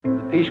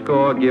Peace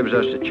Corps gives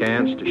us a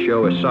chance to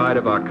show a side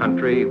of our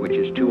country which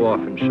is too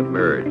often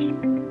submerged.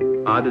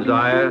 Our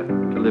desire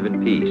to live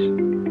in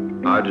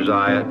peace, our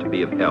desire to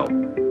be of help.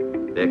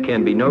 There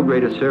can be no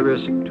greater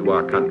service to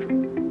our country,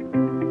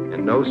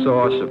 and no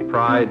source of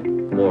pride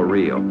more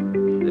real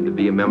than to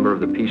be a member of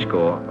the Peace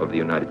Corps of the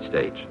United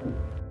States.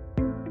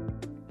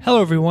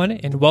 Hello, everyone,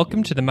 and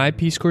welcome to the My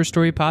Peace Corps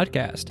Story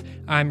podcast.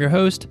 I'm your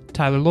host,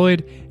 Tyler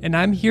Lloyd, and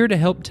I'm here to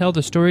help tell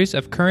the stories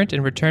of current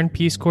and returned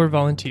Peace Corps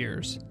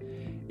volunteers.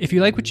 If you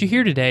like what you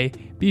hear today,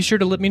 be sure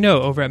to let me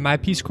know over at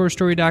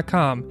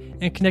mypeacecorpsstory.com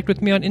and connect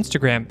with me on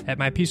Instagram at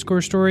My Peace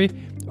Corps Story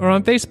or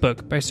on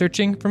Facebook by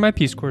searching for My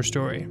Peace Corps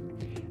Story.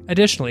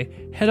 Additionally,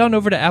 head on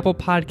over to Apple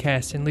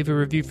Podcasts and leave a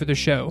review for the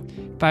show.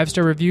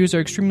 5-star reviews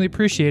are extremely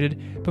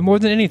appreciated, but more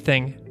than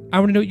anything, I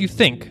want to know what you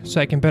think so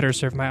I can better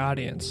serve my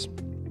audience.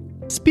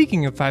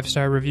 Speaking of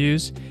 5-star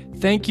reviews,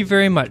 thank you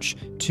very much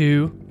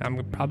to,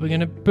 I'm probably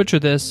going to butcher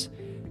this,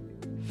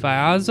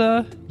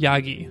 Fayaza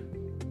Yagi.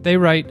 They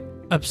write,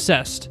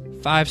 obsessed,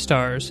 5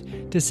 stars.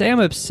 To say I'm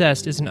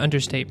obsessed is an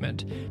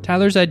understatement.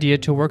 Tyler's idea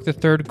to work the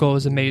third goal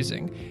is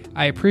amazing.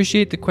 I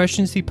appreciate the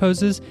questions he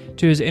poses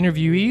to his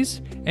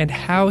interviewees and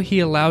how he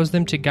allows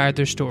them to guide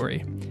their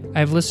story.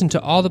 I've listened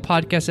to all the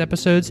podcast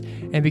episodes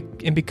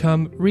and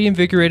become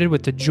reinvigorated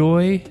with the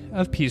joy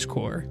of Peace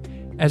Corps.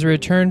 As a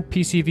returned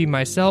PCV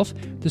myself,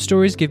 the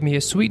stories give me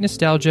a sweet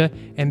nostalgia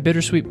and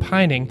bittersweet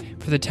pining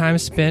for the time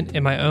spent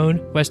in my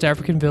own West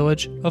African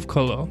village of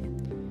Kolo.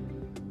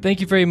 Thank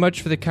you very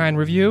much for the kind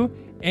review,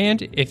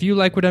 and if you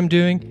like what I'm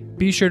doing,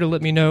 be sure to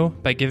let me know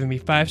by giving me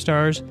 5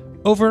 stars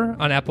over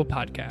on Apple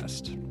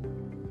Podcast.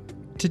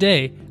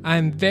 Today,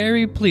 I'm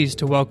very pleased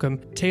to welcome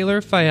Taylor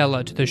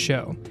Fiala to the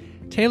show.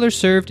 Taylor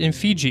served in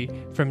Fiji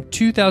from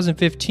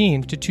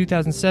 2015 to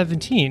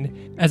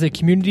 2017 as a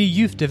community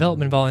youth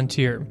development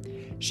volunteer.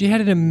 She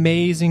had an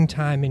amazing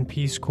time in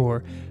Peace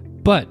Corps,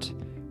 but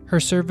her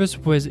service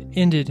was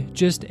ended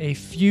just a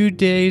few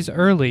days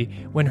early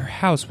when her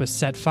house was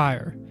set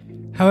fire.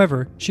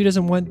 However, she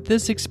doesn't want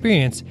this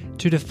experience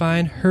to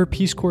define her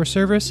Peace Corps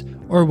service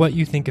or what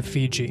you think of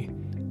Fiji.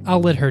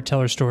 I'll let her tell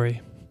her story.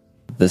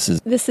 This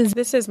is my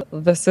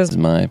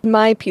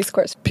Peace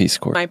Corps. Peace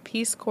Corps. My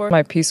Peace Corps.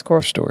 My Peace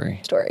Corps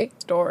story.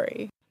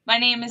 My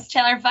name is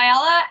Taylor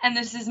Fiala, and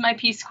this is my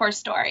Peace Corps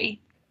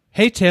story.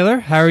 Hey Taylor,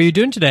 how are you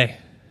doing today?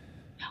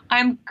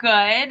 I'm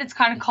good. It's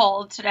kind of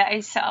cold today,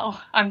 so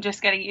I'm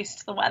just getting used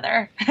to the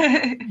weather.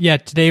 Yeah,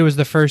 today was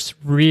the first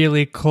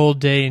really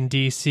cold day in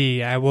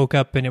DC. I woke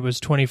up and it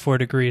was 24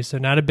 degrees, so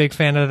not a big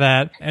fan of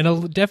that.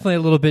 And definitely a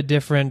little bit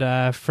different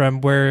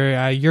from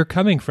where you're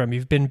coming from.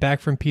 You've been back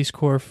from Peace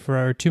Corps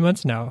for 2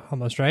 months now,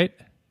 almost, right?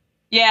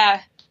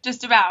 Yeah,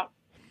 just about.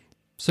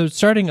 So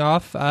starting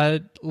off,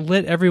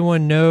 let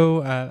everyone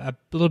know a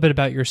little bit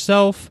about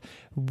yourself,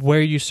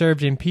 where you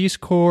served in Peace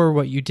Corps,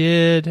 what you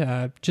did,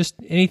 just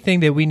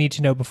anything that we need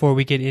to know before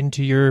we get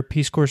into your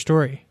Peace Corps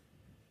story.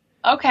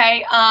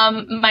 Okay,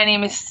 my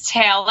name is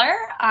Taylor.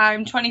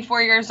 I'm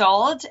 24 years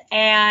old,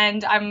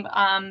 and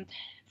I'm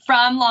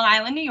from Long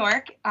Island, New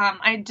York.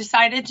 I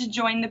decided to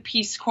join the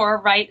Peace Corps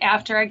right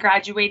after I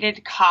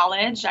graduated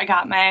college. I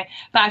got my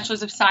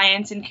Bachelor's of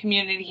Science in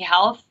Community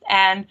Health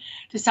and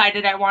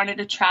decided I wanted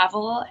to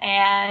travel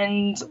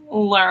and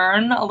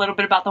learn a little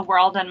bit about the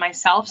world and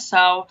myself.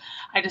 So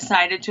I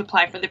decided to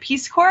apply for the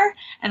Peace Corps,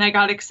 and I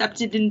got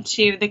accepted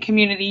into the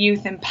Community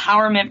Youth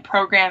Empowerment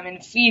Program in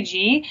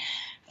Fiji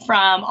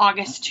from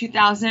August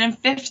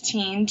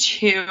 2015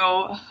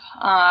 to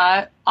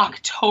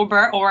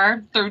October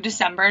or through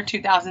December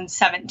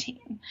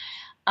 2017.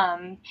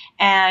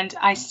 And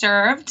I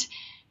served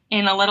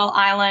in a little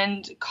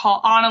island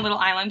called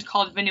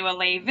Vanua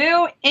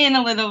Levu in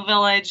a little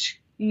village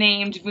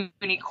named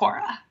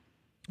Vunikora.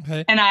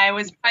 Okay. And I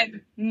was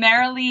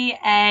primarily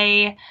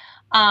a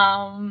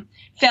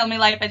family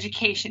life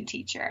education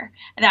teacher.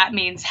 And that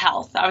means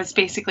health. I was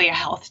basically a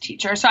health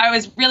teacher. So I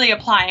was really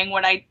applying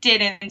what I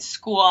did in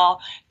school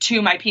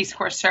to my Peace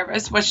Corps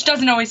service, which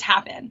doesn't always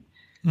happen.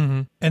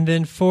 Mm-hmm. And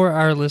then for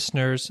our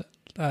listeners,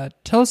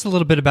 tell us a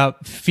little bit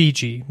about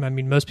Fiji. I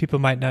mean, most people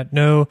might not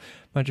know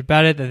much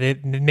about it.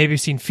 They've maybe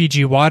seen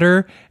Fiji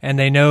water, and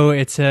they know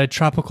it's a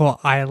tropical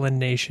island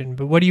nation.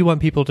 But what do you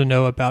want people to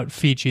know about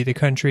Fiji, the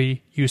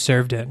country you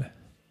served in?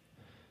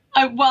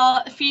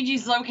 Well,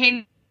 Fiji's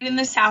located in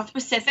the South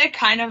Pacific,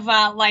 kind of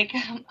like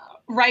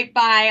right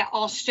by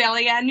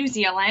Australia and New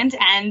Zealand,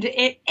 and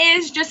it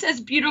is just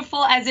as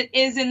beautiful as it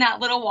is in that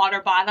little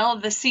water bottle.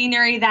 The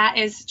scenery, that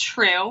is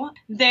true.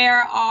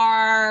 There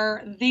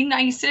are the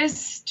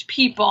nicest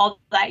people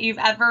that you've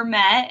ever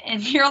met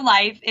in your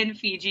life in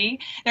Fiji.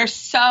 They're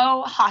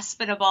so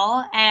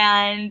hospitable,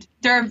 and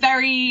they're a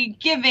very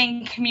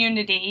giving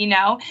community, you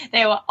know.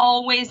 They will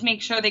always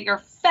make sure that you're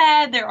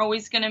fed. They're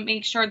always going to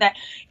make sure that,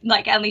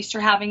 like, at least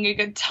you're having a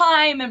good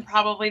time and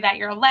probably that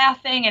you're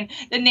laughing. And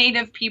the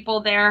native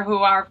people there, who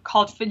are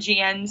called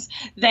Fijians,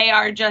 they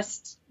are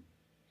just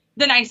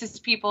the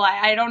nicest people.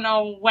 I don't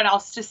know what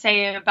else to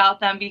say about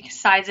them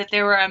besides that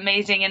they were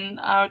amazing.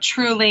 And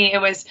truly, it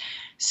was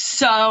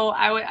so,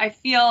 I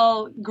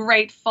feel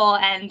grateful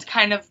and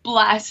kind of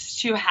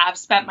blessed to have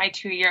spent my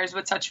 2 years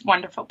with such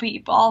wonderful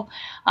people.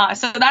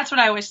 So that's what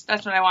I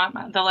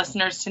want the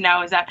listeners to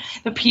know, is that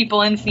the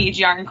people in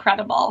Fiji are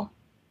incredible.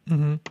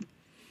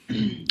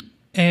 Mm-hmm.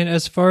 And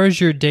as far as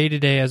your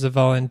day-to-day as a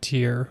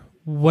volunteer,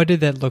 what did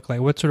that look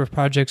like? What sort of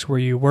projects were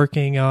you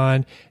working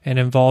on and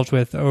involved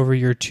with over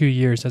your 2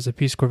 years as a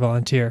Peace Corps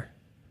volunteer?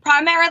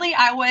 Primarily,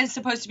 I was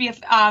supposed to be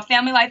a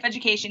family life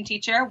education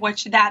teacher,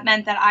 which that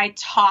meant that I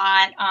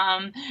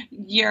taught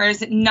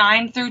years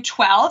 9 through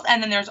 12.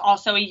 And then there's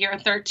also a year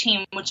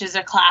 13, which is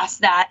a class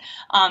that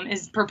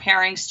is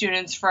preparing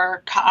students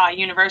for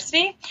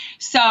university.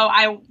 So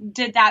I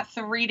did that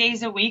 3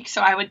 days a week.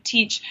 So I would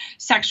teach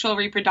sexual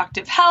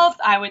reproductive health.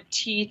 I would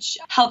teach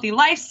healthy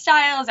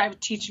lifestyles. I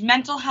would teach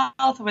mental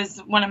health, was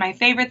one of my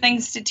favorite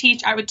things to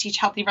teach. I would teach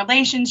healthy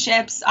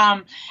relationships.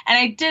 And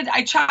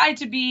I tried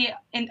to be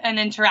an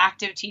interactive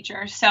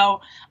teacher.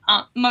 So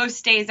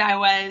most days I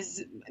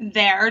was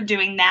there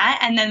doing that.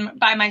 And then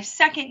by my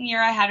second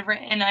year, I had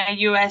written a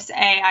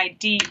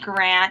USAID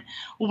grant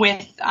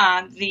with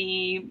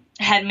the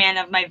head man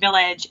of my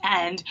village.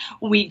 And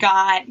we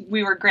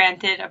were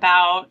granted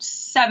about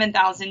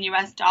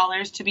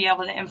 $7,000 to be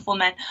able to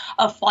implement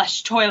a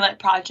flush toilet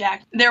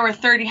project. There were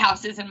 30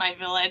 houses in my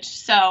village.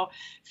 So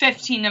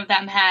 15 of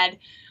them had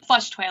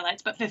flush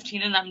toilets, but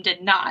 15 of them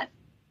did not.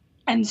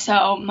 And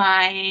so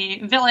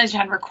my village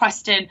had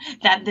requested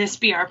that this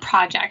be our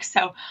project.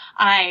 So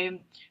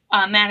I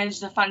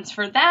managed the funds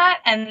for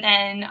that. And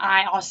then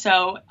I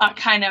also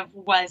kind of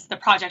was the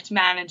project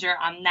manager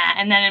on that.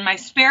 And then in my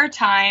spare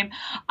time,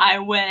 I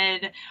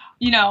would,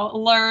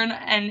 learn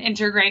and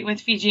integrate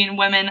with Fijian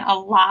women a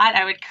lot.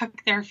 I would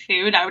cook their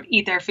food. I would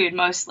eat their food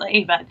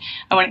mostly, but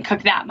I wouldn't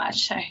cook that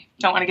much. I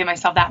don't want to give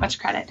myself that much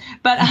credit.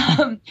 But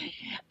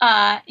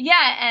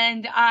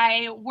and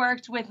I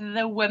worked with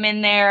the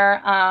women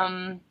there,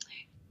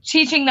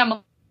 teaching them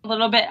a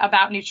little bit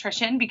about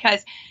nutrition,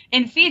 because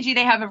in Fiji,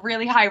 they have a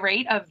really high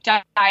rate of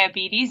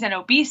diabetes and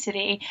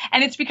obesity,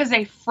 and it's because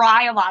they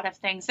fry a lot of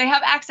things. They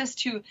have access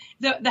to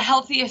the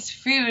healthiest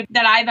food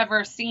that I've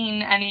ever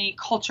seen any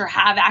culture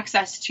have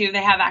access to.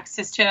 They have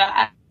access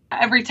to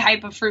every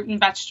type of fruit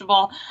and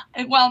vegetable.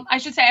 Well, I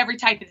should say every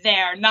type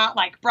there, not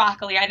like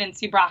broccoli. I didn't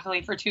see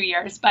broccoli for 2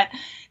 years, but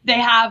they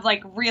have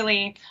like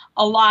really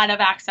a lot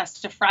of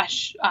access to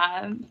fresh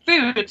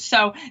food.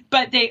 So,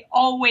 but they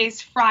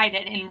always fried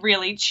it in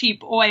really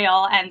cheap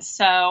oil. And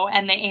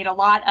they ate a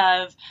lot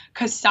of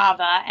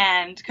cassava,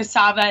 and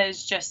cassava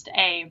is just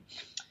a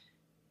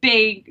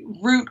big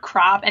root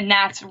crop, and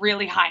that's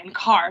really high in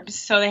carbs.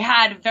 So they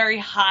had very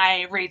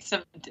high rates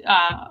of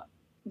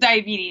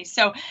diabetes.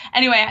 So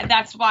anyway,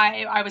 that's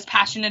why I was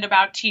passionate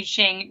about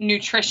teaching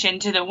nutrition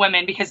to the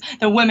women, because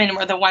the women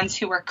were the ones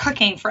who were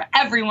cooking for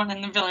everyone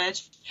in the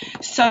village.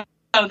 So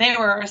they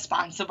were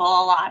responsible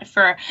a lot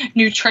for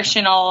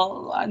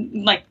nutritional,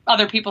 like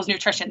other people's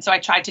nutrition. So I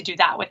tried to do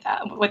that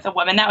with the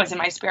women. That was in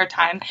my spare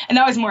time. And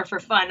that was more for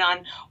fun,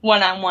 on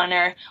one-on-one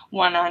or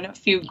one-on a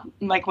few,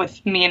 like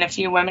with me and a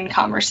few women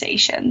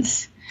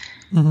conversations.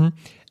 Mm-hmm.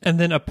 And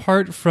then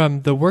apart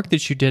from the work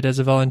that you did as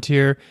a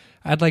volunteer,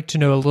 I'd like to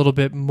know a little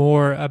bit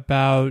more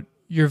about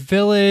your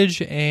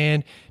village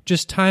and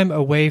just time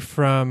away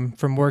from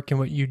work and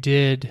what you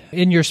did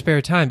in your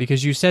spare time,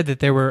 because you said that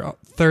there were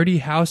 30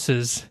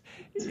 houses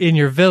in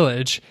your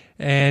village,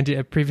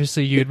 and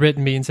previously you had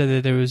written me and said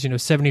that there was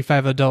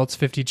 75 adults,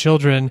 50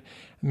 children.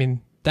 I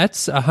mean,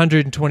 that's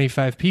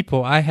 125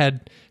 people. I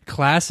had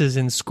classes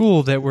in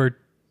school that were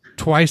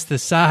twice the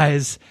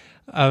size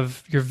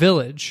of your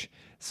village.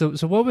 So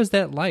what was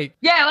that like?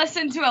 Yeah, I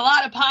listened to a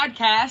lot of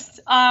podcasts.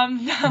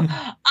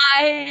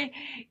 I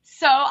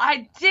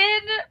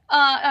did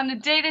on a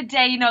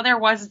day-to-day, there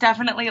was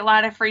definitely a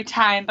lot of free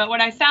time. But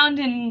what I found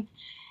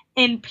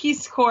in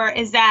Peace Corps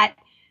is that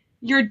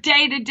your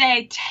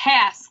day-to-day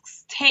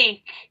tasks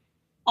take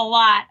a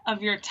lot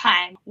of your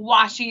time.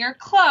 Washing your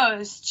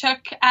clothes took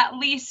at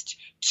least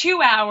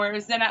 2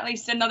 hours, then at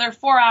least another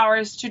 4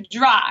 hours to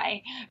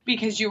dry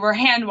because you were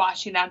hand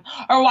washing them.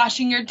 Or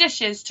washing your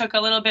dishes took a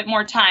little bit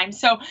more time.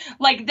 So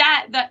like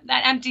that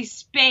empty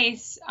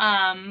space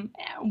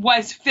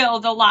was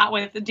filled a lot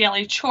with the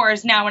daily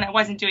chores. Now, when I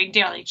wasn't doing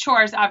daily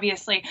chores,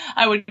 obviously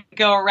I would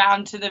go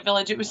around to the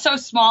village. It was so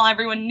small,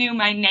 everyone knew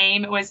my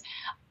name. It was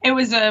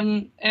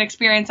an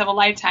experience of a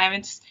lifetime.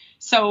 It's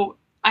so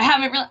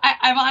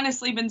I've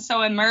honestly been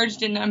so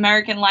immersed in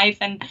American life,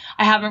 and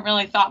I haven't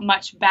really thought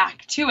much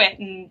back to it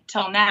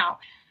until now.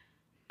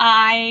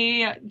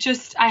 I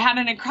had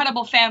an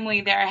incredible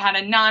family there. I had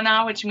a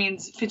Nana, which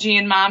means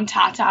Fijian mom,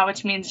 Tata,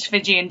 which means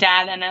Fijian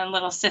dad, and a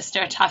little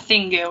sister,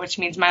 Tafingu, which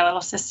means my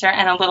little sister,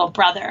 and a little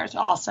brother,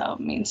 also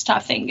means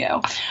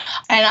Tafingu.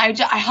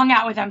 And I hung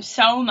out with them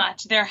so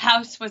much. Their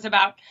house was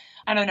about,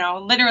 I don't know,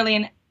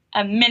 literally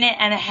a minute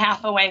and a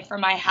half away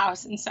from my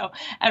house. And so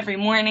every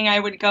morning I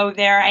would go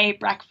there. I ate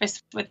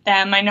breakfast with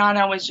them. My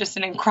Nana was just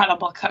an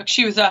incredible cook.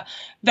 She was a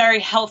very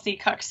healthy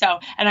cook.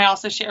 And I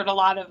also shared a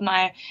lot of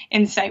my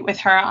insight with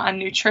her on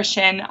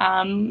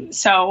nutrition.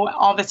 So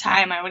all the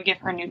time I would give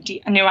her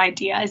new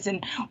ideas,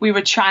 and we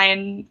would try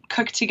and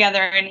cook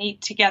together and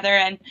eat together.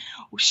 And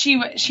she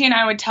and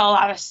I would tell a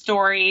lot of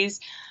stories.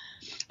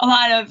 A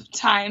lot of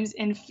times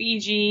in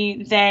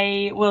Fiji,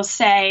 they will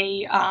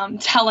say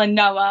tell a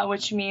Noa,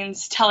 which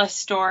means tell a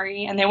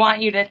story. And they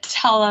want you to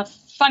tell a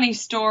funny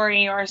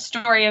story or a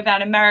story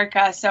about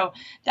America. So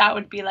that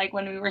would be like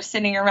when we were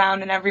sitting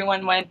around and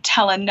everyone would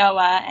tell a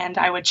Noa, and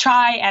I would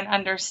try and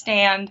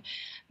understand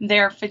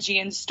their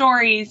Fijian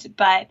stories,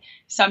 but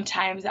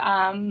sometimes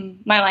my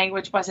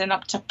language wasn't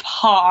up to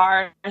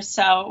par,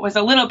 so it was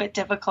a little bit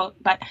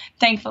difficult, but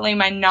thankfully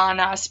my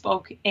Nana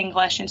spoke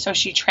English, and so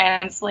she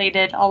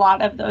translated a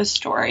lot of those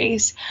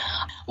stories.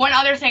 One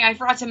other thing I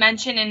forgot to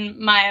mention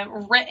in my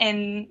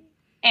written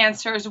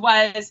answers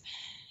was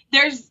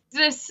there's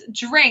this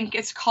drink,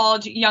 it's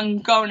called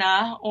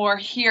Yangona, or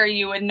here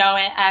you would know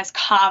it as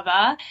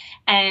kava,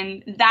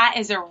 and that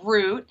is a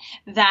root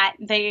that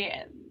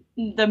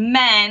the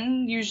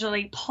men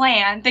usually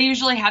plant. They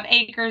usually have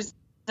acres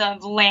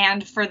of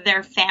land for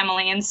their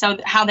family, and so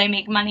how they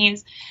make money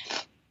is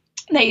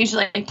they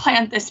usually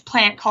plant this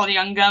plant called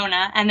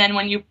Yangona, and then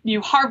when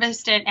you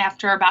harvest it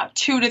after about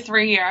 2 to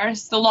 3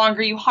 years, the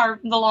longer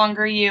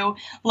you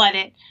let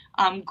it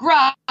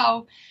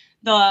grow,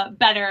 the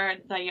better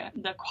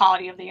the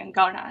quality of the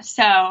Yangona.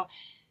 So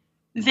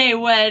they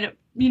would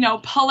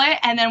pull it,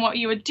 and then what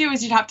you would do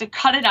is you'd have to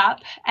cut it up,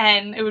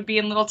 and it would be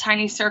in little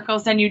tiny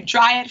circles. Then you'd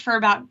dry it for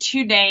about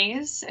 2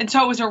 days. And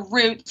so it was a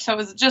root. So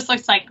it just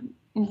looks like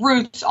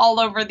roots all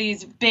over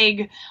these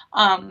big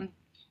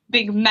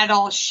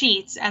metal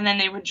sheets. And then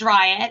they would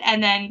dry it,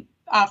 and then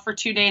for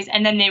 2 days,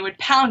 and then they would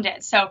pound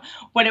it. So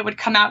what it would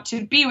come out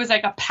to be was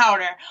like a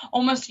powder.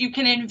 Almost, you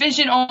can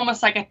envision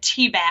almost like a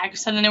tea bag.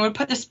 So then they would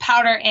put this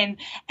powder in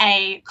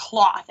a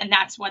cloth, and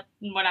that's what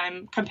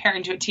I'm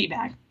comparing to a tea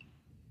bag.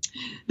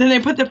 Then they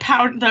put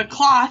the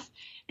cloth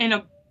in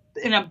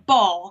a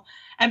bowl,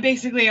 and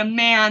basically a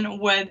man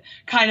would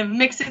kind of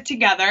mix it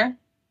together,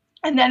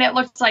 and then it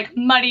looked like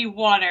muddy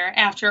water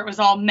after it was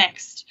all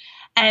mixed.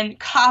 And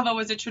kava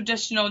was a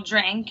traditional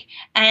drink,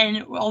 and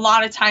a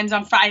lot of times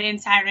on Friday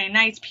and Saturday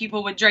nights,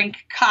 people would drink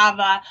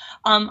kava,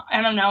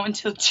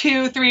 until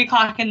 2, 3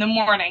 o'clock in the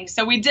morning.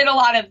 So we did a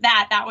lot of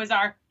that. That was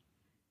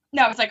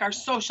like our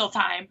social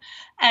time.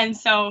 And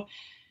so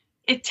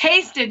it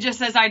tasted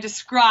just as I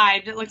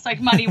described. It looks like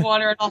muddy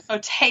water. It also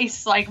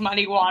tastes like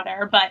muddy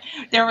water, but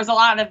there was a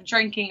lot of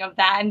drinking of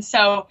that. And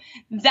so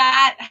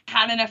that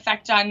had an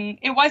effect on,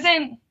 it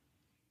wasn't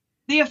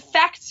the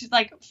effect,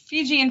 like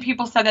Fijian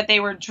people said that they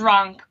were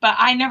drunk, but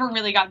I never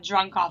really got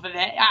drunk off of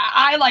it.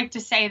 I like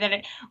to say that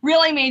it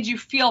really made you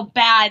feel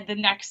bad the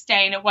next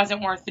day, and it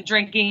wasn't worth the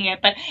drinking it,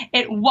 but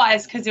it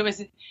was, because it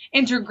was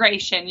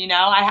integration,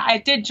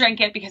 I did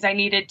drink it because I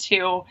needed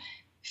to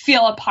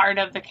feel a part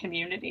of the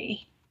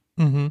community.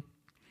 Mm-hmm.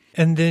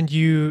 And then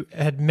you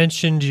had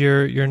mentioned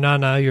your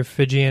Nana, your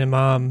Fijian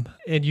mom,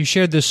 and you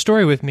shared this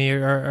story with me,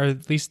 or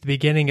at least the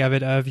beginning of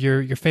it, of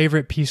your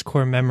favorite Peace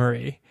Corps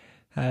memory.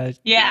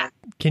 Yeah.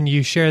 Can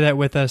you share that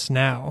with us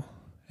now?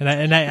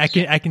 And I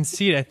can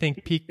see it, I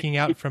think, peeking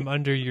out from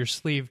under your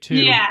sleeve too.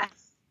 Yeah.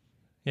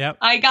 Yep.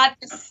 I got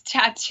this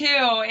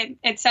tattoo.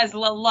 It says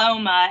La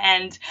Loma,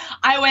 and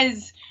I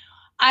was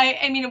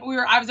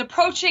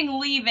approaching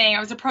leaving. I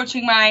was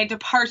approaching my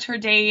departure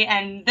date,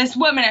 and this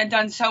woman had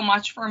done so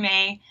much for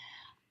me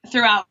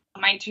throughout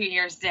my 2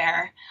 years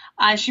there.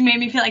 She made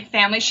me feel like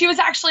family. She was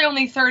actually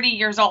only 30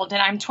 years old, and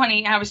I'm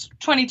 20. I was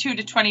 22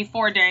 to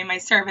 24 during my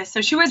service,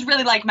 so she was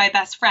really like my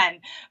best friend.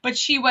 But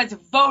she was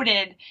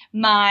voted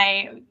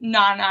my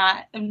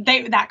Nana.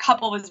 That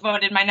couple was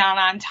voted my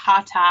Nana and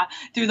Tata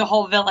through the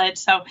whole village,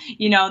 so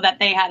that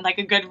they had like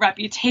a good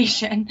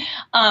reputation.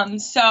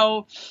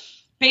 So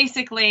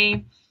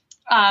basically,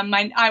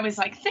 I was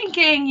like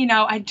thinking,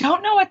 I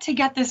don't know what to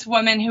get this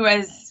woman who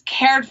has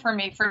cared for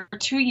me for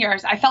 2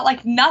 years. I felt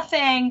like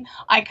nothing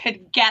I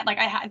could get,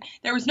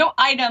 there was no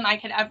item I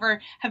could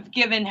ever have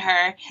given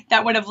her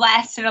that would have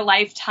lasted a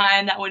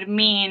lifetime, that would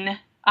mean,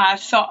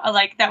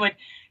 that would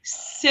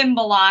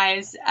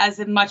symbolize as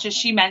much as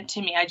she meant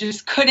to me. I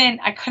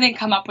couldn't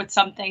come up with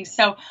something.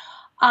 So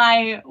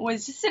I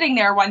was just sitting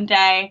there one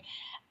day,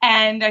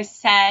 and I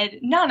said,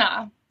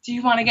 Nana, do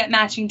you want to get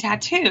matching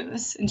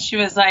tattoos? And she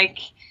was like,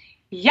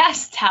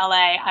 yes, Tale,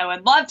 I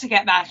would love to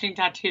get matching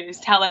tattoos.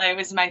 Tale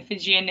was my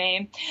Fijian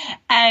name.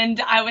 And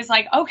I was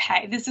like,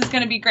 okay, this is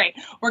going to be great.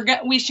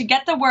 We should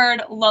get the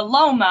word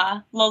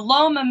Laloma.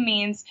 Laloma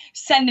means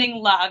sending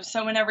love.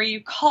 So whenever you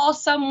call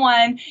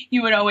someone,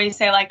 you would always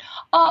say like,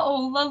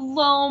 oh,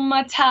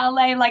 Laloma,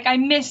 Tale, like I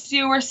miss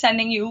you, we're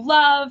sending you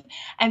love.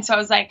 And so I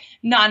was like,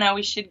 no,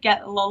 we should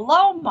get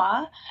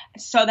Laloma,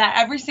 so that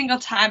every single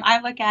time I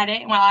look at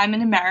it while I'm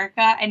in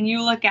America and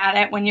you look at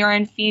it when you're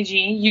in Fiji,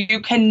 you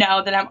can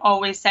know that I'm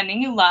always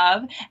sending you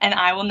love, and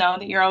I will know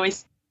that you're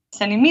always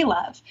sending me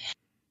love.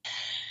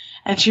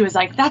 And she was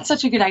like, that's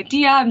such a good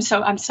idea. I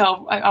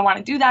want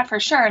to do that for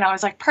sure. And I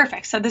was like,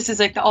 perfect. So this is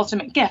like the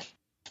ultimate gift.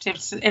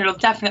 It'll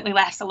definitely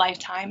last a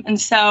lifetime. And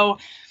so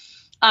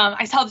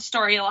I tell the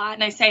story a lot,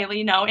 and I say,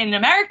 in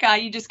America,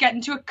 you just get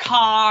into a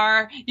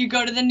car, you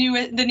go to the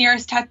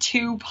nearest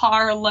tattoo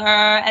parlor,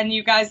 and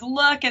you guys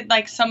look at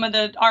like some of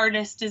the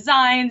artist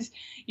designs,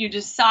 you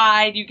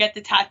decide, you get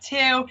the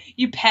tattoo,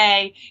 you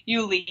pay,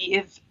 you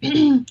leave.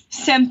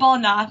 Simple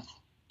enough.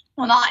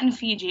 Well, not in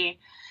Fiji.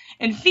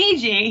 In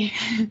Fiji,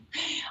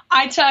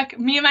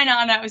 me and my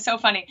Nana, it was so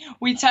funny.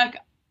 We took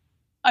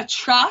a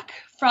truck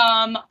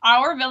from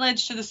our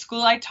village to the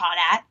school I taught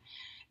at.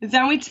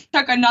 Then we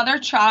took another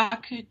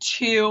truck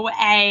to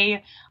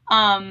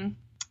another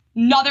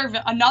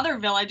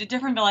village, a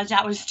different village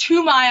that was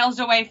 2 miles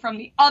away from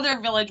the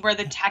other village where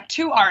the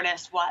tattoo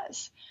artist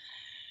was.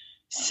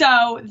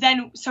 So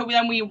then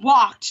we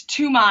walked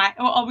 2 miles.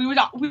 Well,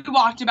 we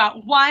walked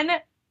about 1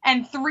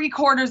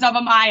 3/4 of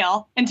a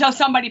mile until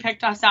somebody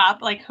picked us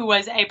up, like who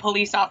was a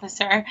police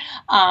officer.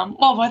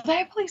 Was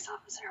I a police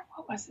officer?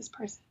 What was this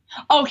person?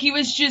 Oh, he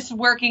was just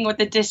working with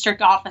the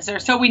district officer,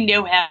 so we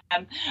knew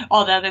him,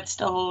 although that's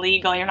still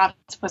illegal. You're not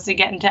supposed to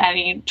get into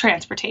any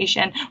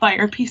transportation while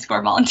you're a Peace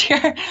Corps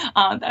volunteer.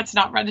 That's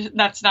not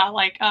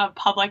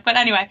public. But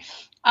anyway,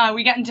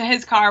 we get into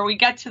his car. We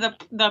get to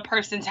the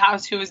person's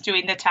house who was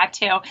doing the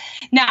tattoo.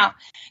 Now,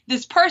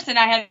 this person,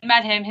 I had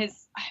met him,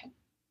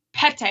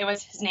 Pete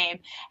was his name.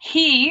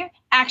 He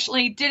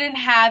actually didn't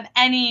have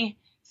any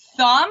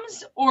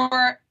thumbs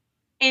or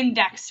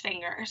index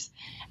fingers.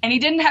 And he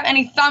didn't have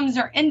any thumbs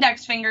or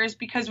index fingers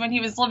because when he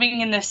was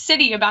living in the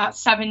city about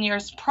 7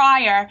 years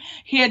prior,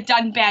 he had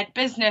done bad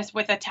business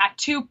with a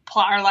tattoo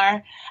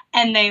parlor,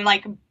 and they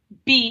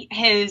beat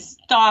his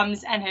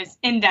thumbs and his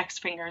index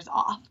fingers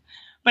off.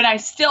 But I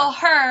still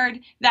heard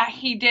that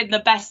he did the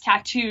best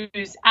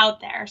tattoos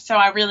out there. So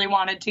I really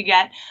wanted to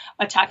get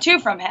a tattoo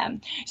from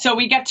him. So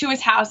we get to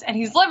his house, and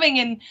he's living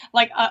in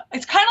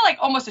it's kind of like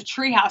almost a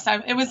tree house.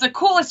 It was the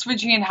coolest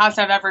Fijian house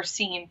I've ever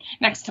seen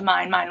next to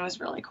mine. Mine was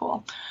really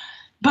cool.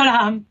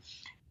 But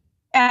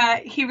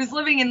he was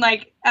living in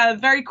a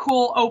very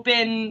cool,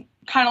 open,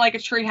 kind of like a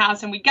tree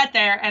house. And we get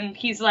there, and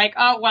he's like,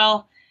 oh,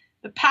 well,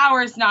 the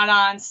power's not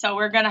on, so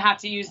we're going to have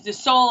to use the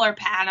solar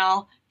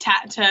panel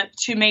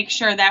to make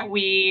sure that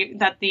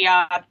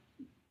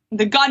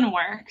the gun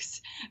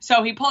works.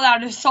 So he pulled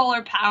out his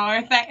solar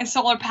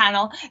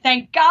panel.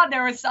 Thank God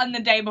there was sun the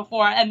day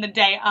before and the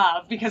day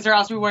of, because or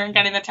else we weren't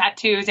getting the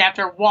tattoos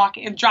after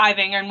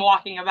driving and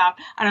walking about,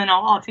 I don't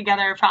know,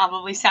 altogether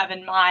probably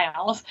 7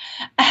 miles.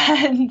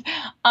 And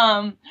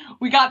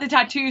we got the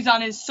tattoos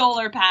on his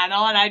solar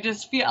panel, and I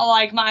just feel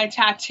like my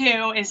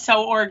tattoo is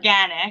so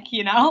organic,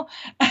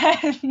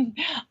 And,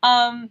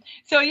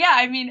 so yeah,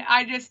 I mean,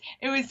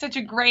 it was such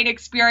a great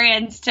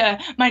experience.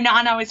 My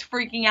Nana was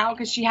freaking out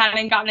because she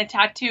hadn't gotten a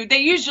tattoo. They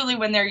usually,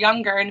 when they're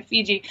younger in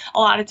Fiji, a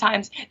lot of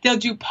times they'll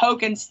do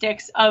poke and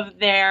sticks of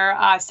their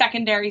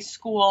secondary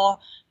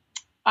school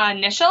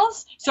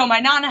initials. So my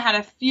Nana had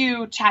a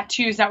few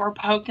tattoos that were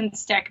poke and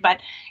stick, but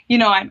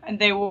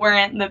they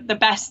weren't the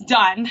best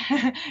done.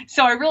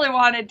 So I really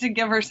wanted to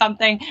give her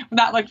something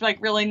that looked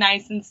really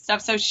nice and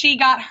stuff. So she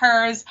got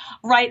hers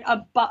right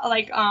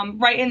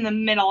in the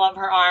middle of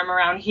her arm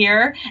around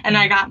here, and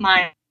I got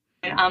mine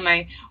on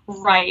my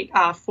right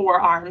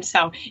forearm.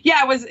 So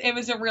yeah, it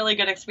was a really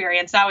good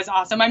experience. That was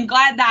awesome.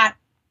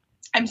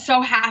 I'm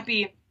so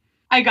happy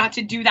I got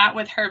to do that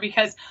with her,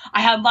 because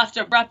I had left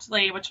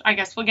abruptly, which I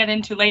guess we'll get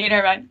into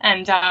later.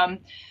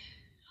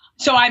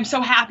 So I'm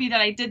so happy that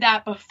I did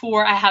that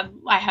before I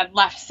had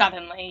left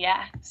suddenly.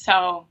 Yeah.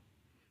 So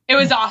it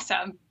was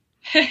awesome.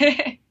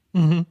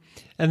 Mm-hmm.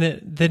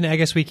 And then I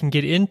guess we can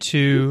get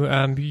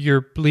into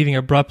your leaving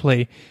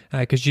abruptly,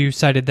 because you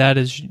cited that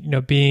as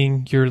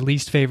being your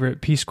least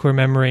favorite Peace Corps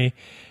memory,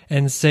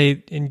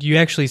 and you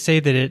actually say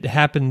that it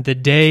happened the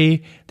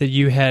day that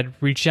you had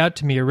reached out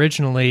to me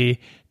originally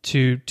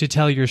to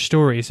tell your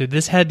story. So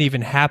this hadn't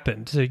even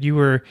happened. So you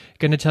were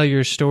going to tell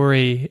your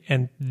story,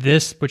 and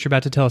what you're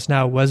about to tell us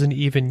now wasn't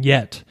even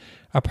yet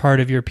a part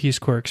of your Peace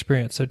Corps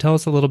experience. So tell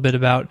us a little bit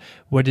about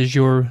what is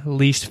your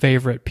least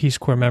favorite Peace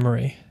Corps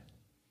memory.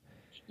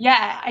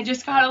 Yeah, I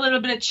just got a little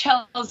bit of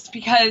chills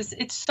because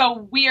it's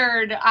so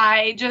weird.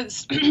 I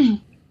just,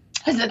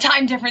 there's a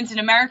time difference in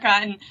America,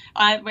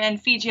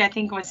 and Fiji, I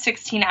think, was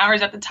 16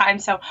 hours at the time.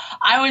 So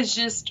I was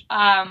just,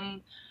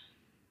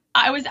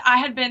 I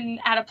had been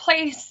at a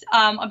place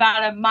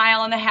about 1.5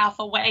 miles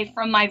away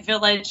from my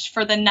village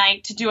for the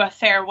night to do a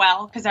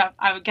farewell, because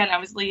I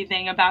was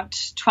leaving about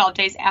 12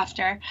 days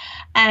after,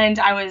 and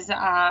I was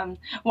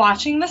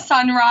watching the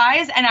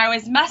sunrise, and I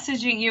was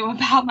messaging you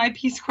about my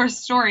Peace Corps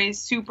stories.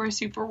 Super,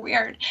 super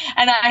weird.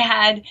 And I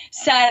had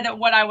said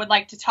what I would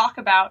like to talk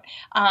about,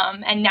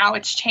 and now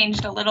it's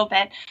changed a little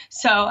bit.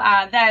 So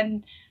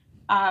then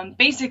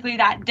basically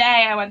that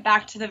day I went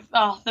back to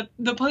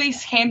the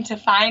police came to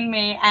find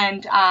me,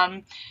 and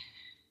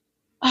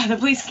the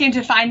police came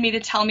to find me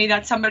to tell me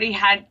that somebody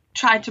had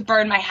tried to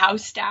burn my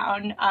house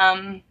down.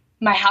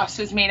 my house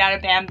was made out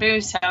of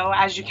bamboo, so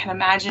as you can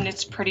imagine,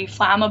 it's pretty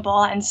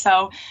flammable. And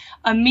so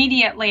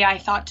immediately I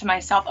thought to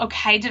myself,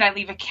 okay, did I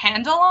leave a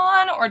candle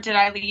on, or did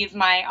I leave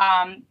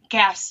my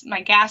gas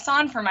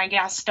on for my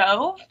gas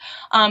stove?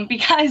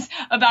 Because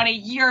about a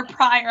year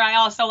prior, I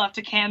also left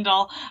a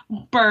candle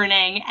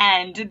burning,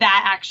 and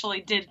that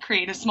actually did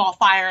create a small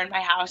fire in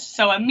my house.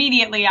 So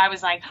immediately I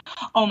was like,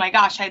 oh my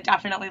gosh, I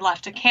definitely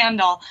left a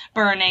candle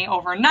burning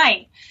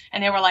overnight.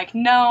 And they were like,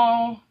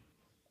 no,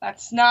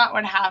 that's not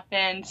what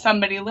happened.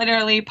 Somebody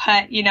literally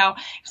put, it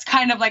was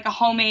kind of like a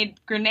homemade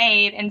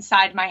grenade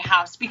inside my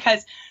house,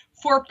 because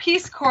for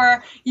Peace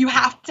Corps, you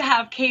have to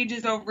have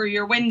cages over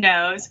your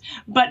windows.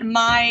 But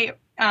my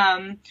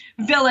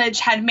village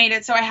had made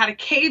it so I had a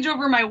cage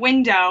over my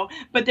window,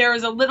 but there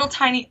was a little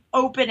tiny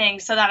opening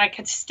so that I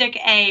could stick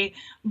a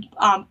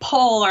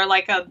pole or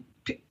like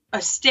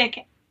a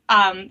stick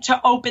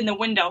to open the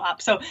window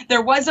up. So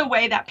there was a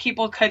way that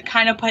people could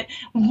kind of put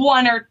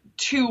one or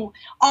two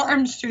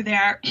arms through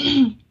there,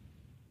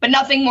 but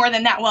nothing more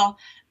than that. Well,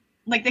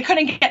 like they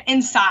couldn't get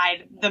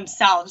inside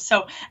themselves.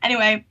 So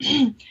anyway,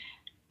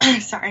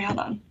 sorry,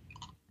 hold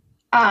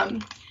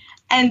on.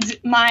 And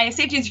my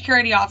safety and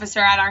security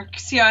officer at our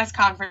COS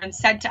conference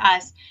said to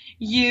us,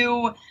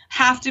 you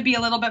have to be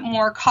a little bit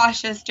more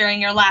cautious during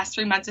your last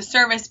 3 months of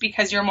service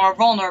because you're more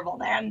vulnerable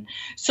then.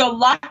 So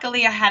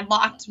luckily I had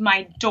locked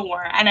my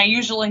door, and I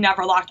usually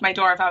never locked my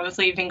door if I was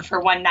leaving for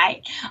one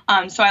night.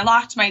 So I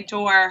locked my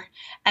door,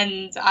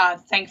 and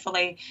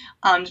thankfully,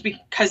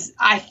 because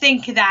I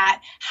think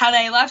that had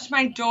I left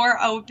my door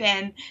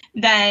open,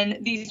 then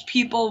these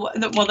people,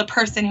 the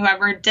person,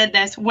 whoever did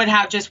this, would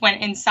have just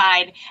went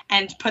inside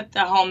and put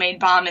the homemade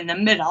bomb in the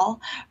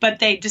middle. But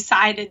they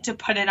decided to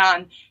put it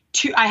on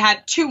I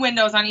had two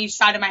windows on each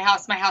side of my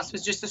house. My house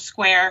was just a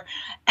square.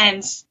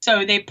 And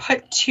so they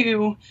put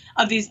two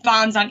of these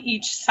bombs on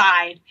each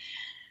side.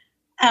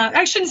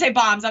 I shouldn't say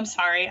bombs. I'm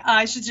sorry.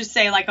 I should just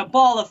say like a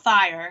ball of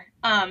fire.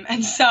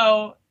 And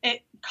so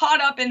it caught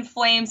up in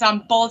flames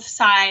on both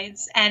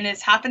sides. And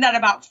it's happened at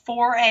about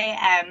 4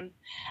 a.m.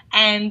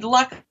 And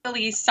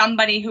luckily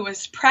somebody who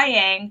was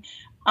praying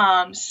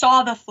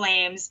saw the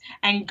flames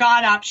and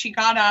got up. She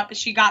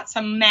got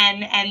some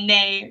men, and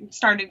they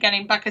started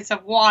getting buckets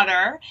of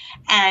water,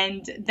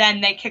 and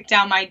then they kicked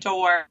down my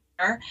door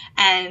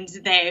and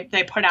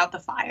they put out the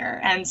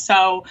fire. And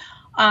so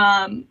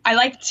I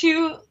like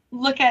to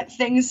look at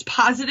things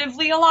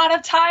positively a lot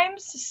of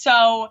times.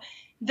 So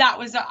that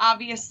was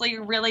obviously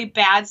a really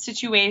bad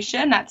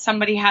situation that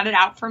somebody had it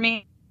out for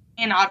me,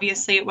 and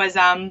obviously it was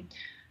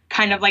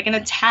kind of like an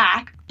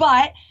attack,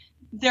 but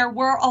there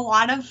were a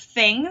lot of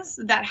things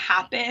that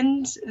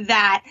happened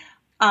that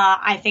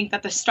I think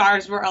that the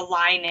stars were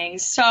aligning.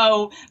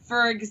 So,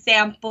 for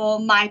example,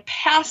 my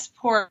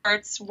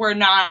passports were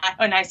not,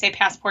 and I say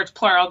passports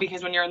plural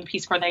because when you're in the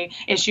Peace Corps, they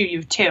issue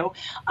you two.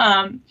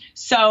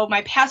 So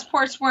my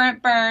passports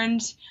weren't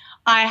burned.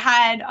 I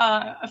had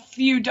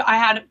I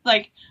had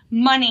like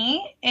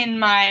money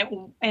in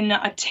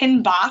a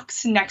tin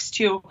box next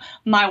to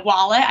my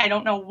wallet. I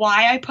don't know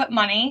why I put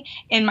money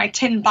in my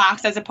tin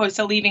box as opposed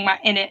to leaving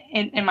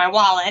in my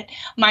wallet.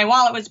 My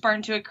wallet was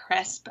burned to a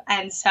crisp,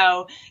 and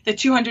so the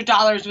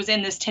 $200 was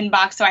in this tin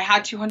box. So I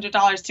had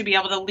 $200 to be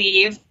able to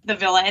leave the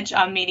village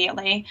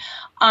immediately.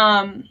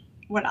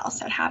 What else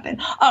had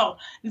happened? Oh,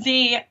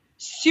 the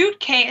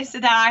suitcase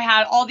that I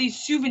had all these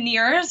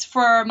souvenirs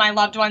for my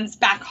loved ones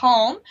back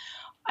home.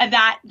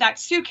 That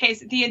suitcase,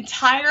 the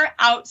entire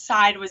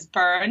outside was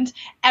burned.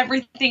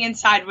 Everything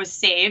inside was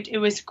saved. It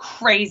was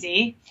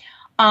crazy.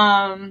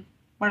 What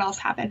else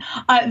happened?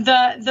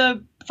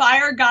 The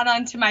fire got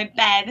onto my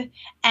bed,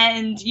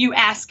 and you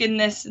ask in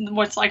this,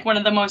 what's like one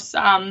of the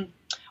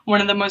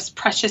most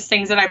precious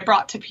things that I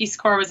brought to Peace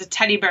Corps was a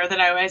teddy bear that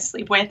I always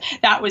sleep with.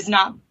 That was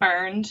not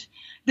burned.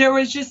 There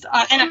was just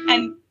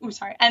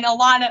and a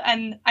lot of,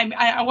 and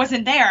I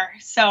wasn't there,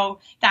 so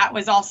that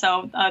was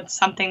also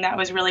something that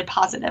was really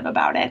positive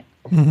about it.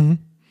 Mm-hmm.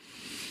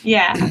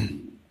 Yeah.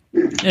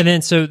 And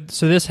then so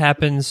this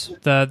happens.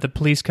 The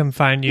police come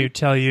find you,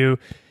 tell you,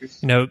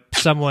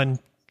 someone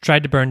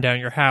tried to burn down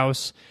your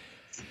house.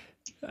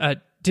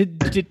 Do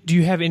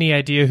you have any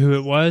idea who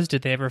it was?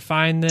 Did they ever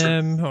find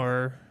them,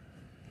 or?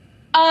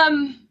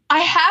 I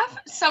have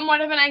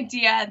somewhat of an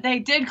idea. They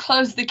did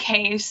close the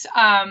case.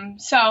 And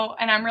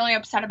I'm really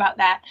upset about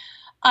that.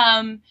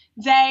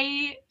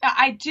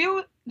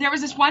 There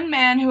was this one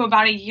man who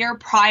about a year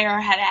prior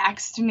had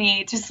asked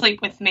me to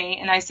sleep with me,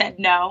 and I said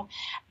no.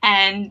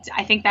 And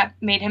I think that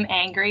made him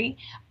angry.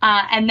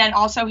 And then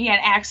also he had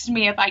asked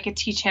me if I could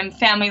teach him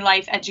family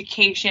life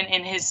education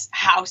in his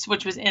house,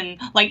 which was in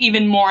like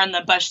even more in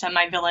the bush than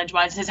my village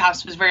was. His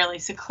house was really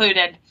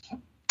secluded.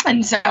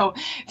 And so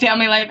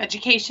family life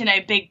education,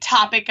 a big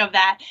topic of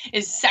that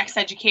is sex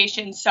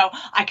education. So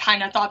I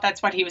kind of thought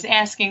that's what he was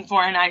asking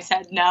for. And I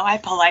said, no, I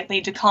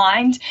politely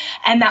declined.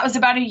 And that was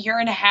about a year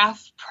and a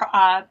half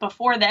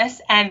before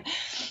this. And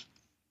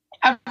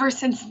ever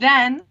since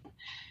then,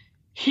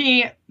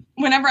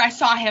 whenever I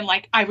saw him,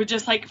 like, I would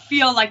just like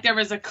feel like there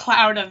was a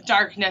cloud of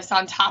darkness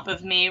on top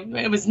of me.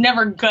 It was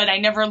never good. I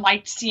never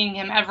liked seeing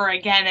him ever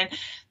again.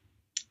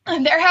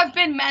 And there have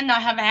been men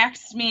that have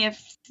asked me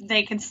if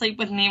they could sleep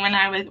with me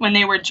when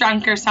they were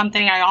drunk or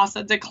something. I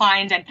also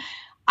declined,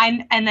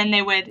 and then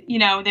they would,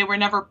 they were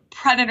never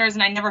predators,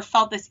 and I never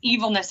felt this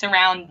evilness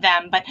around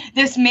them. But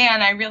this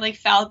man, I really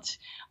felt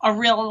a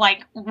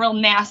real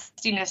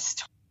nastiness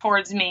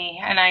towards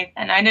me, and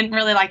I didn't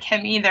really like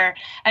him either.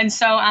 And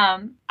so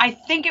I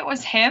think it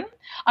was him.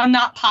 I'm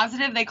not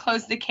positive. They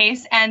closed the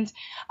case. And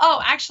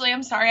actually,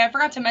 I'm sorry, I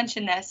forgot to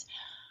mention this.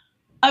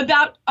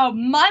 About a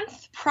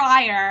month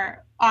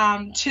prior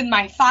to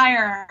my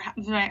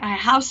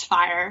house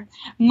fire,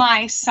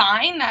 my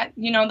sign that,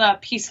 the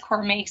Peace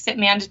Corps makes it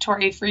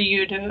mandatory for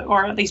you to,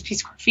 or at least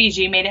Peace Corps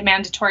Fiji made it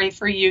mandatory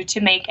for you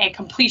to make a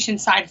completion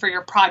sign for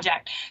your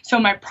project. So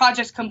my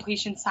project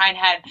completion sign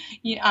had,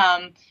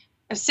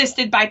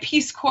 assisted by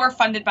Peace Corps,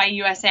 funded by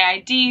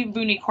USAID,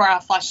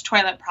 Vunikora Flush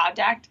Toilet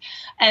Project.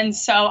 And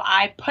so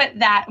I put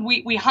that,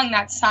 we hung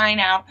that sign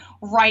out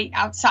right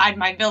outside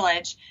my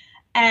village.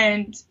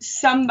 And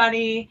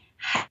somebody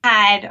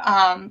had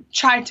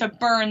tried to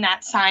burn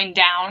that sign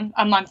down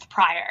a month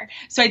prior.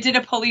 So I did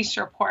a police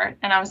report,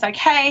 and I was like,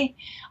 hey,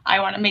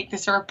 I want to make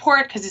this a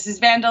report because this is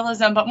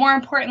vandalism. But more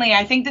importantly,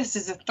 I think this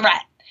is a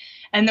threat.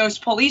 And those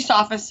police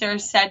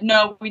officers said,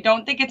 no, we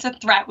don't think it's a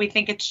threat. We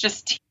think it's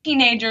just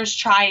teenagers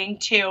trying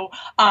to,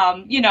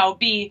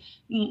 be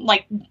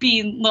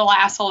little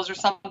assholes or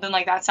something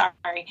like that.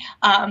 Sorry.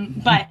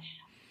 But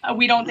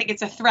we don't think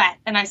it's a threat.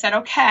 And I said,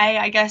 okay,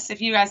 I guess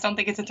if you guys don't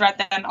think it's a threat,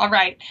 then all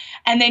right.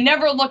 And they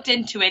never looked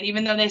into it,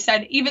 even though they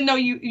said, even though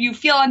you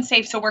feel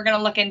unsafe, so we're going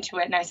to look into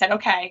it. And I said,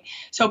 okay,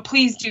 so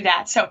please do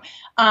that. So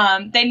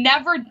they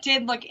never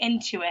did look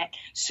into it.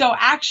 So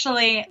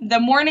actually, the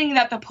morning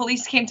that the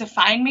police came to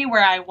find me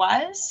where I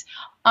was,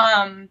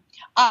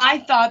 I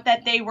thought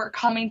that they were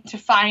coming to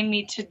find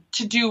me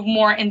to do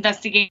more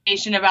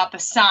investigation about the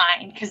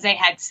sign, because they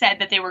had said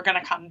that they were going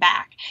to come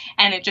back.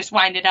 And it just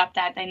winded up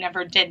that they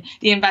never did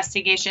the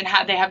investigation.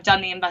 Had they have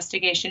done the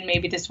investigation,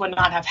 maybe this would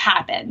not have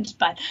happened,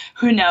 but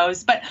who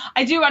knows. But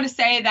I do want to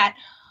say that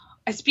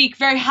I speak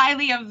very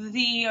highly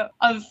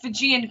of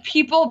Fijian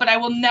people, but I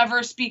will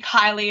never speak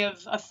highly of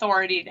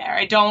authority there.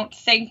 I don't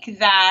think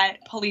that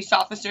police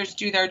officers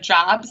do their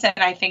jobs, and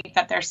I think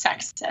that they're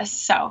sexist.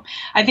 So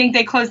I think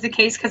they closed the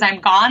case because I'm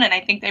gone, and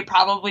I think they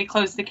probably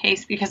closed the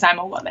case because I'm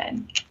a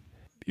woman.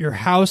 Your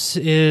house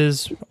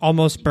is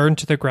almost burned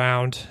to the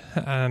ground.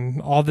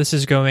 All this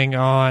is going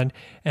on,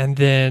 and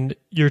then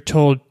you're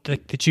told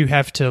that you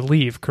have to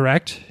leave,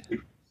 correct?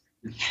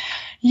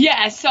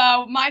 Yeah,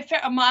 so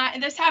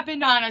this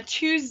happened on a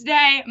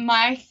Tuesday.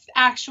 My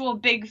actual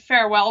big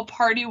farewell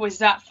party was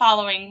that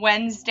following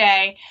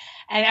Wednesday,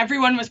 and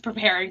everyone was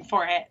preparing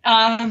for it.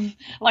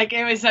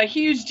 It was a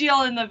huge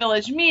deal in the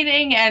village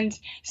meeting, and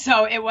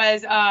so it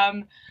was.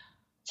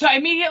 So I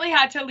immediately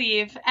had to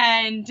leave,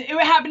 and it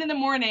happened in the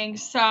morning.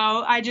 So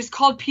I just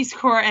called Peace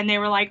Corps, and they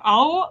were like,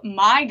 "Oh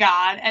my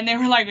God!" And they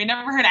were like, "We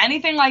never heard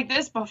anything like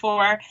this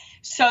before."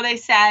 So they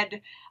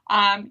said,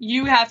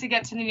 you have to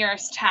get to the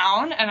nearest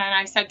town. And then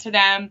I said to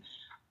them,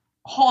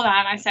 hold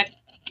on. I said,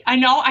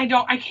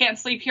 I can't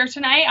sleep here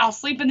tonight. I'll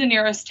sleep in the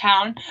nearest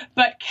town,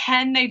 but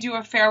can they do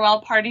a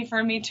farewell party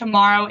for me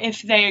tomorrow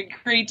if they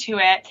agree to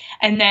it?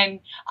 And then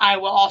I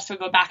will also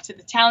go back to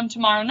the town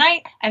tomorrow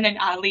night, and then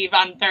I'll leave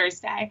on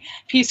Thursday.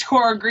 Peace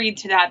Corps agreed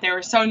to that. They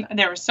were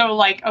so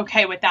like,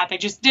 okay with that. They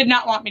just did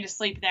not want me to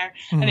sleep there,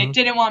 and they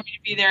didn't want me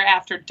to be there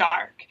after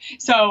dark.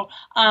 So,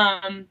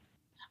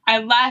 I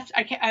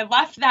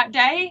left that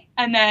day,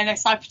 and then I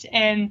slept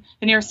in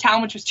the nearest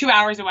town, which was 2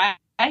 hours away.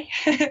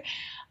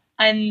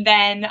 And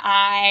then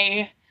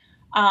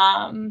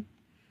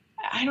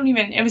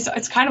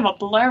it's kind of a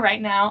blur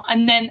right now.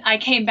 And then I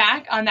came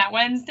back on that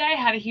Wednesday,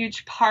 had a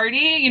huge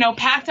party,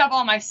 packed up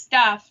all my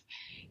stuff.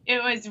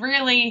 It was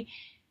really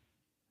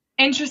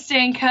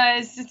interesting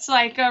because it's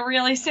like a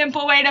really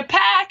simple way to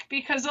pack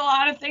because a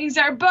lot of things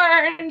are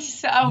burned.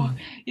 So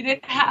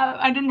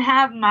I didn't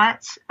have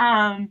much.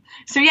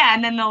 So yeah,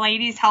 and then the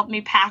ladies helped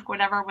me pack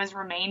whatever was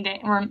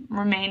remaining.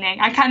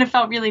 I kind of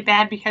felt really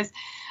bad because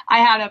I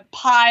had a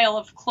pile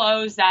of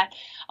clothes that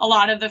a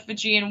lot of the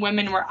Fijian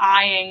women were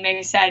eyeing.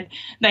 They said,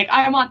 like,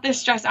 I want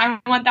this dress, I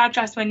want that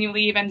dress when you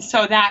leave. And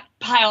so that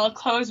pile of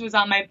clothes was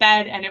on my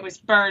bed, and it was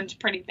burned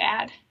pretty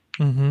bad.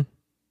 Mm-hmm.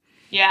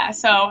 Yeah,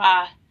 so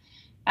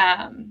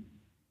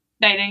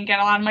they didn't get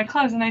a lot of my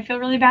clothes, and I feel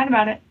really bad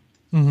about it.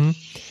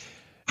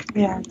 Mm-hmm.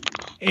 Yeah.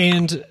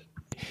 And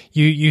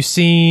you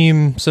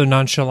seem so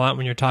nonchalant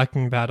when you're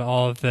talking about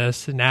all of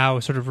this, now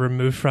sort of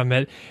removed from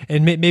it.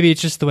 And maybe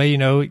it's just the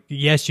way,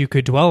 yes, you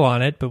could dwell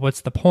on it, but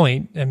what's the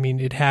point? I mean,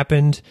 it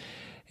happened,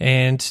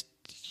 and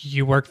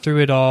you worked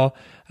through it all.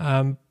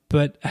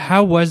 But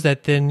how was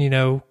that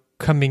then,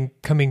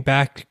 coming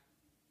back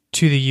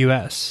to the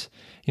U.S.,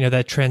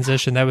 that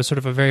transition? That was sort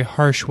of a very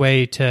harsh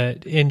way to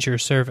end your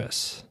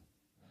service.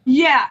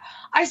 Yeah,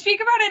 I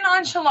speak about it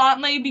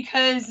nonchalantly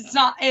because it's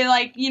not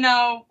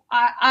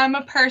I'm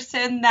a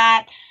person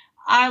that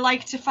I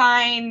like to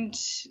find,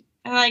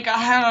 like,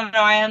 I don't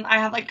know, I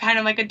have like kind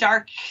of like a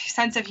dark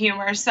sense of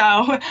humor. So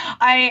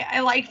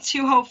I like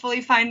to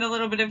hopefully find a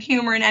little bit of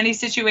humor in any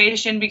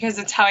situation because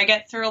it's how I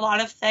get through a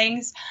lot of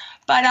things.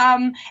 But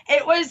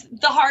it was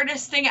the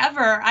hardest thing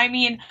ever. I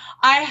mean,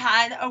 I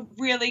had a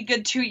really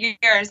good 2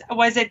 years.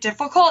 Was it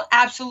difficult?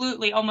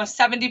 Absolutely. Almost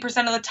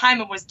 70% of the time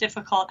it was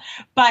difficult.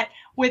 But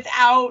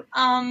without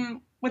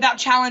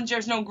challenge,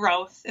 there's no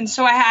growth. And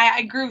so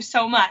I grew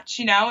so much,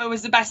 you know. It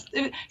was the best.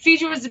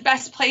 Fiji was the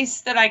best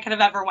place that I could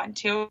have ever went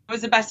to. It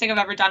was the best thing I've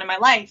ever done in my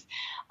life.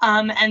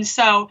 And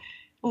so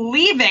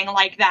leaving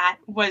like that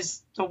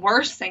was the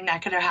worst thing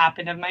that could have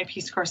happened of my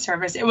Peace Corps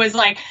service. It was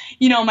like,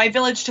 you know, my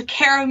village took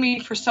care of me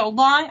for so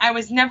long. I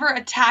was never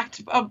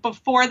attacked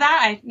before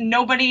that.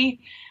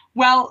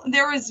 Well,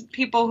 there was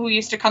people who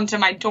used to come to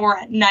my door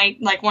at night,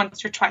 like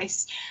once or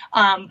twice.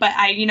 But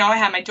I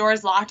had my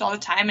doors locked all the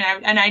time,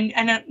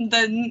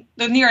 and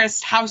the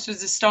nearest house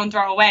was a stone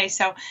throw away.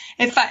 So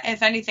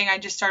if anything, I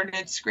just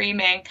started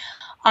screaming.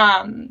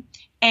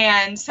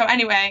 And so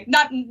anyway,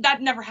 that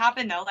never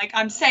happened though. Like,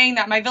 I'm saying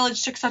that my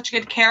village took such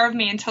good care of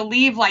me, and to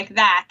leave like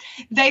that,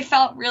 they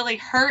felt really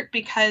hurt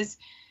because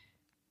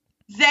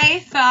they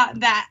thought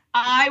that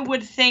I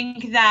would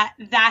think that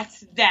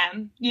that's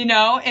them. You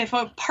know, if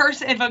one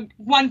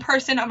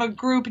person of a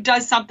group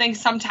does something,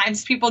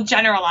 sometimes people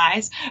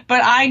generalize,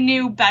 but I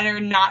knew better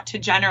not to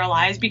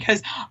generalize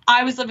because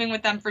I was living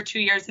with them for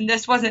 2 years, and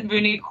this wasn't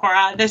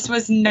Vunikora. This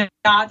was not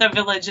the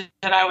village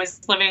that I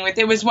was living with.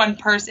 It was one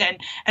person,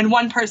 and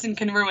one person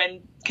can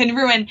ruin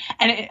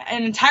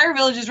an entire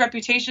village's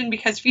reputation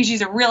because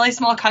Fiji's a really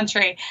small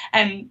country,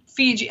 and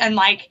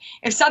like,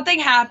 if something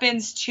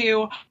happens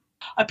to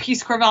a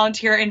Peace Corps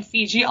volunteer in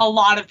Fiji, a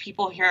lot of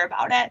people hear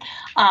about it.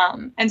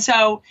 And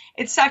so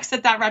it sucks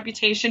that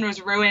reputation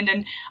was ruined.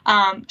 And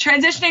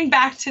transitioning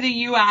back to the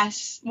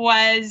U.S.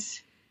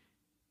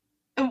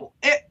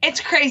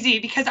 it's crazy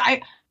because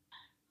I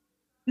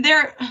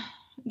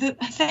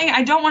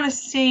don't want to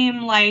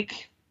seem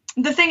like,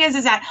 the thing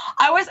is that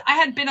I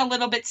had been a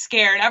little bit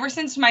scared ever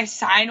since my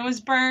sign was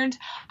burned.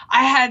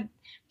 I had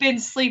been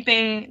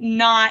sleeping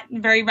not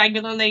very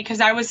regularly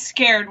because I was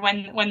scared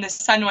when the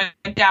sun went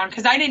down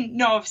because I didn't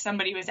know if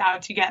somebody was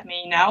out to get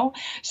me, you know?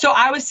 So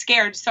I was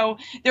scared. So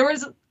there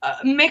was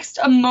mixed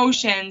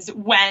emotions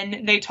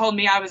when they told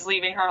me I was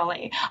leaving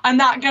early. I'm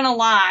not going to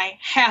lie.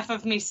 Half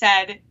of me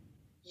said,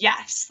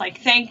 yes, like,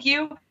 thank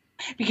you,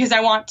 because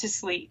I want to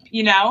sleep,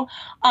 you know?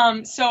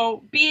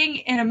 So being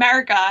in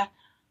America,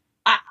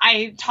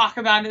 I talk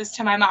about this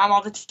to my mom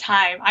all the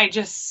time. I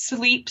just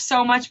sleep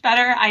so much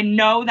better. I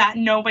know that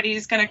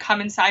nobody's going to come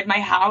inside my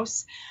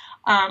house.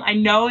 I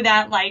know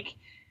that, like,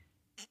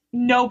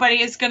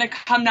 nobody is going to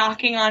come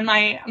knocking on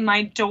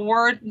my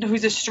door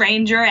who's a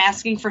stranger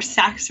asking for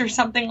sex or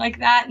something like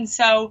that. And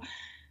so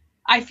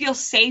I feel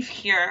safe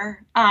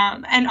here.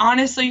 And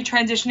honestly,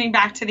 transitioning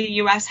back to the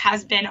U.S.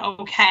 has been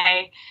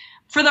okay.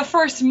 For the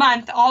first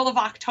month, all of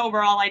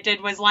October, all I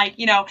did was, like,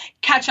 you know,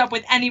 catch up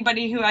with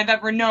anybody who I've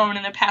ever known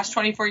in the past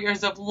 24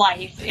 years of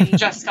life in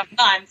just a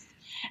month.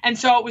 And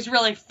so it was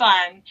really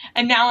fun.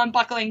 And now I'm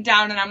buckling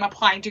down and I'm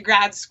applying to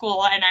grad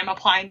school and I'm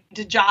applying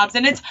to jobs.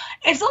 And it's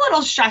a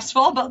little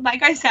stressful, but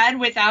like I said,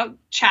 without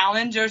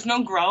challenge, there's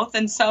no growth.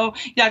 And so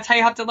that's how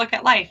you have to look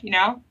at life, you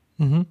know?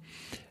 Mm-hmm.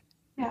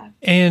 Yeah.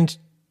 And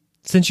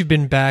since you've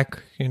been back,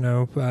 you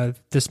know,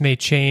 this may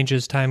change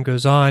as time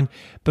goes on,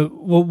 but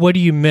what do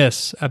you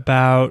miss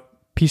about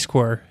Peace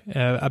Corps,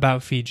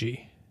 about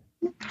Fiji?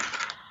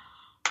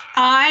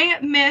 I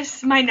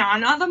miss my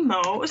Nana the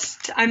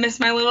most. I miss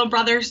my little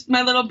brother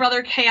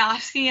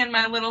Kayasi and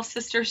my little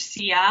sister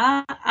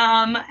Sia.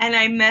 And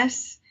I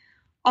miss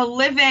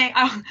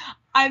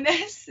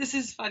this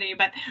is funny,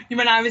 but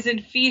when I was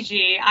in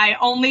Fiji, I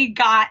only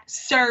got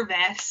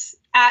service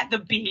at the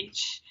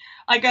beach.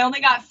 Like, I only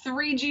got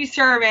 3G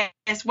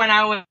service when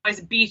I was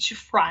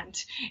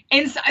beachfront.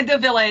 Inside the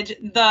village,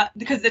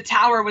 because the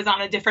tower was on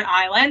a different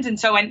island, and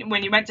so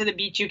when you went to the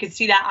beach, you could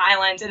see that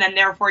island, and then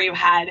therefore you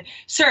had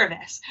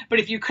service. But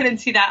if you couldn't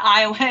see that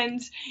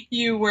island,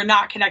 you were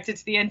not connected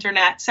to the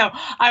internet. So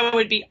I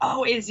would be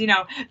always, you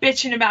know,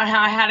 bitching about how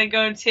I had to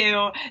go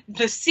to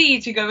the sea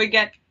to go and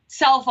get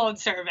cell phone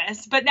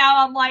service. But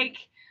now I'm like,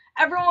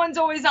 everyone's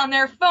always on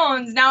their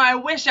phones. Now I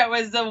wish I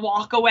was a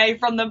walk away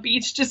from the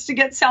beach just to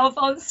get cell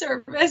phone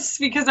service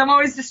because I'm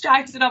always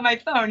distracted on my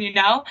phone, you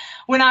know?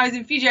 When I was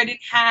in Fiji, I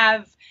didn't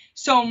have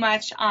so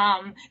much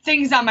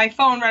things on my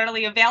phone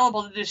readily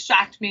available to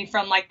distract me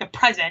from, like, the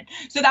present.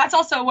 So that's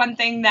also one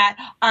thing that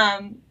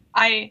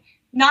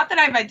not that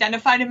I've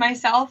identified in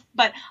myself,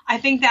 but I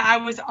think that I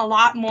was a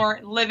lot more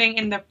living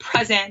in the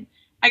present.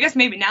 I guess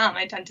maybe now I'm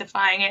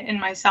identifying it in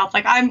myself.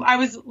 Like, I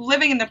was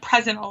living in the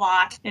present a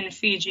lot in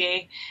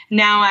Fiji.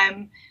 Now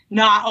I'm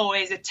not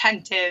always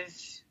attentive.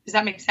 Does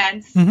that make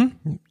sense?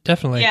 Mm-hmm.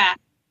 Definitely. Yeah.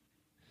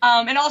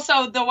 And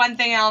also the one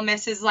thing I'll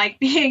miss is, like,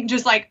 being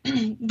just like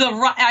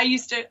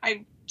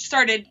I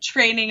started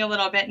training a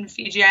little bit in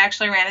Fiji. I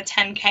actually ran a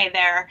 10K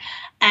there,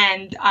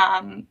 and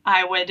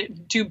I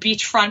would do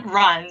beachfront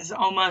runs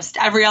almost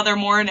every other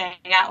morning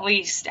at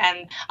least,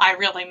 and I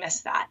really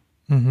miss that.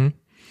 Mm-hmm.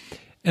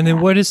 And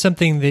then what is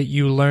something that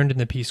you learned in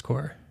the Peace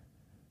Corps?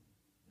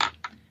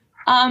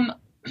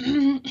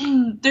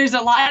 There's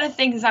a lot of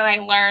things that I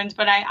learned,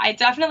 but I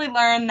definitely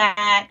learned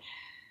that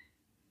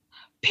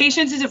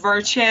patience is a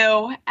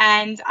virtue,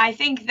 and I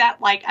think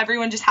that like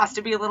everyone just has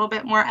to be a little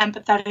bit more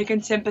empathetic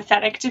and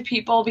sympathetic to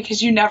people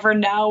because you never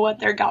know what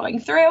they're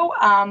going through.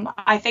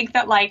 I think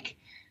that like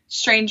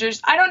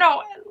strangers, I don't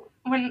know,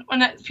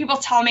 when people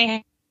tell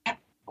me,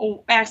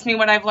 ask me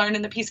what I've learned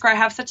in the Peace Corps, I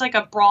have such like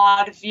a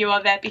broad view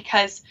of it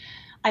because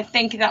I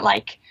think that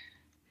like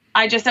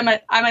I'm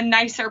a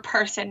nicer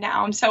person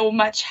now. I'm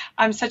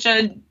such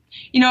a,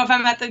 if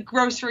I'm at the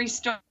grocery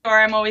store,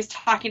 I'm always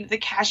talking to the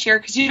cashier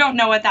because you don't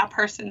know what that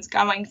person's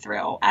going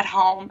through at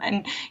home.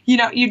 And, you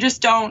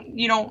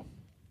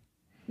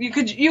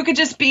could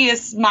just be a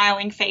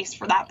smiling face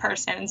for that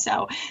person. And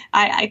so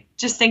I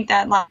just think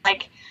that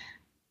like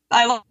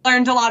I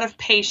learned a lot of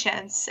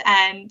patience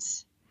and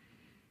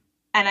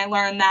I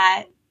learned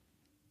that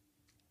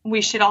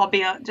we should all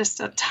be just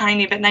a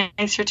tiny bit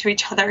nicer to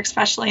each other,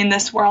 especially in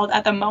this world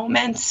at the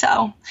moment.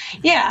 So,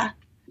 yeah.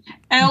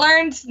 And I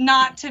learned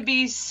not to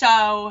be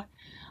so,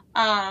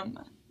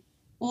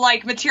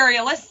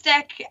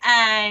 materialistic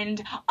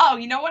and,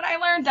 you know what I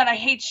learned? That I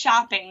hate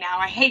shopping now.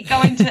 I hate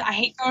going to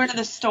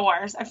the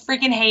stores. I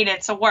freaking hate it.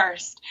 It's the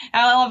worst.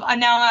 Now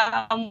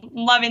I'm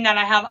loving that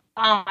I have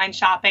online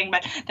shopping,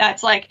 but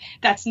that's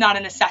not a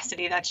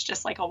necessity. That's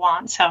just like a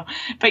want. So,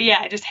 but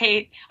yeah,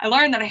 I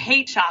learned that I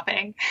hate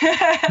shopping.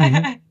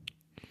 Mm-hmm.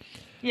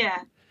 Yeah.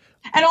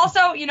 And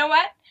also, you know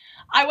what?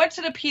 I went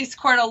to the Peace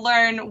Corps to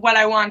learn what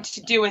I want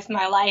to do with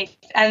my life,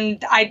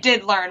 and I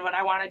did learn what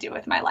I want to do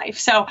with my life.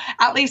 So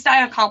at least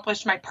I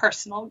accomplished my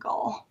personal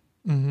goal.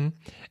 Mm-hmm.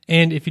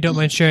 And if you don't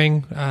mind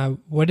sharing,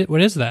 what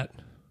is that?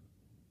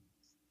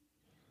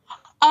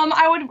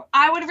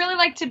 I would really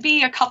like to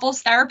be a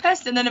couples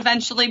therapist and then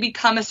eventually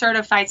become a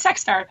certified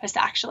sex therapist,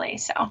 actually.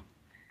 So,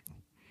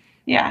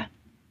 yeah.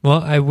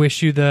 Well, I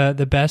wish you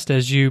the best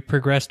as you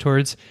progress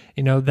towards,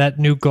 that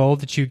new goal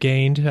that you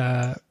gained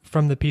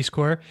from the Peace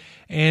Corps.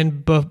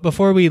 And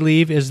before we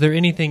leave, is there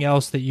anything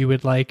else that you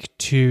would like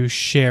to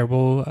share?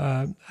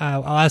 I'll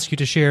ask you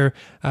to share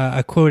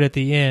a quote at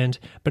the end,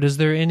 but is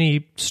there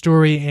any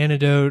story,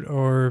 anecdote,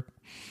 or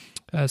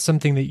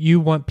something that you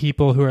want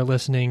people who are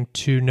listening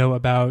to know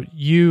about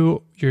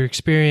you, your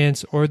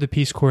experience, or the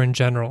Peace Corps in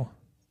general?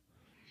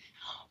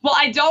 Well,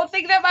 I don't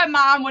think that my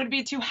mom would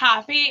be too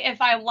happy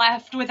if I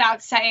left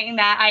without saying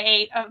that I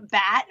ate a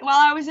bat while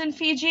I was in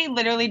Fiji,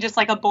 literally just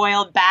like a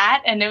boiled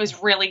bat, and it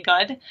was really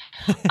good.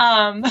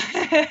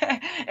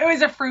 It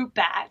was a fruit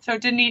bat, so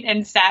it didn't eat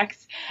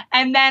insects.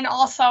 And then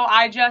also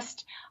I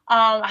just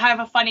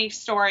have a funny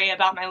story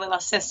about my little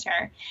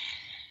sister.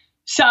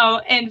 So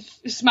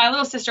my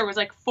little sister was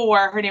like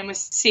 4. Her name was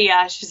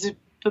Sia. She's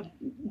the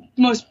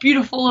most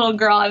beautiful little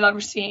girl I've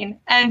ever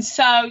seen. And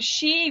so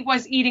she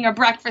was eating a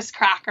breakfast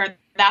cracker.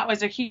 That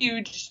was a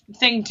huge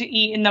thing to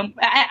eat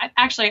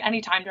actually any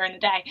time during the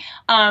day.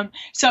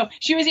 So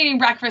she was eating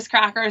breakfast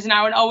crackers, and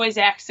I would always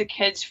ask the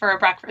kids for a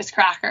breakfast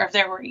cracker if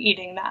they were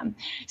eating them.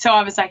 So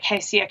I was like, "Hey,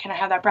 Sia, can I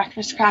have that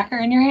breakfast cracker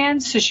in your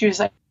hands?" So she was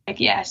like,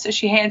 yeah. So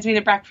she hands me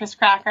the breakfast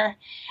cracker,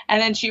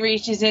 and then she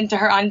reaches into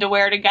her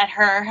underwear to get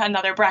her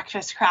another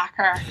breakfast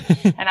cracker.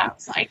 And I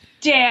was like,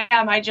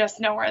 damn, I just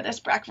know where this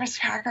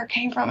breakfast cracker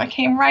came from. It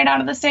came right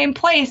out of the same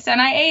place,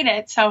 and I ate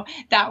it. So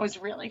that was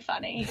really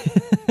funny.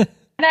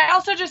 And I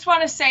also just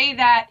want to say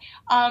that,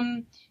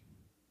 I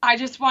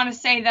just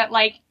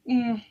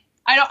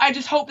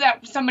hope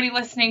that somebody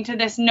listening to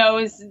this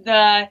knows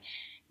that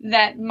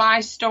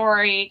my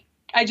story,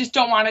 I just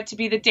don't want it to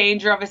be the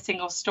danger of a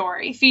single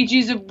story.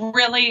 Fiji's a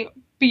really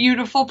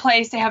beautiful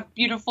place. They have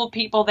beautiful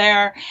people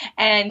there.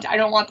 And I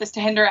don't want this to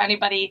hinder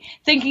anybody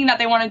thinking that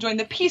they want to join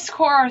the Peace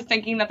Corps or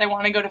thinking that they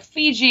want to go to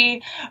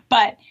Fiji.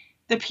 But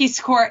the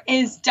Peace Corps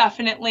is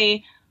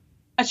definitely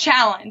a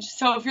challenge.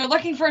 So if you're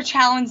looking for a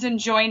challenge, then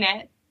join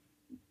it.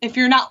 If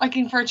you're not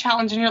looking for a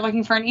challenge and you're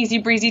looking for an easy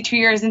breezy 2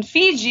 years in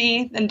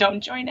Fiji, then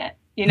don't join it,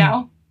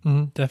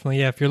 Mm-hmm, definitely.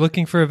 Yeah. If you're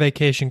looking for a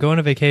vacation, go on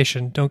a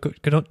vacation. Don't go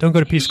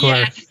to Peace Corps.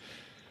 Yes.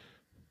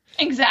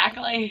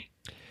 Exactly.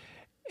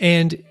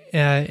 And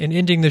in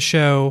ending the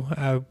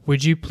show,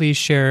 would you please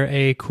share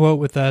a quote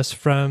with us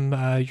from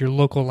your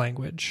local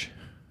language?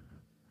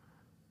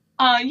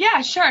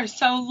 Yeah, sure.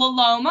 So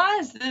Laloma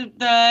is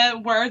the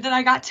word that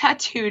I got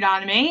tattooed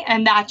on me,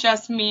 and that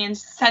just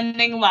means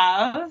sending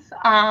love.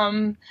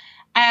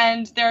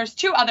 And there's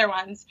 2 other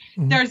ones.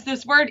 Mm-hmm. There's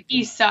this word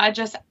Isa,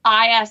 just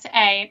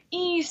I-S-A.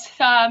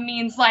 Isa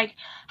means like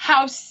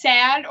how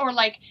sad or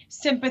like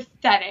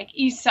sympathetic,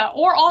 Isa.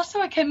 Or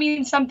also it can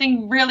mean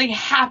something really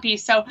happy.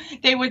 So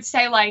they would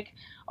say like,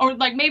 or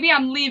like maybe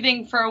I'm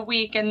leaving for a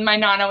week and my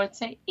nana would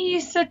say,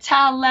 Isa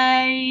Tale,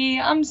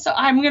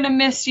 I'm going to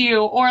miss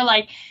you. Or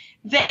like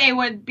they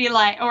would be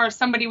like, or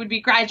somebody would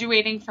be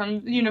graduating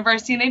from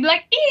university and they'd be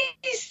like,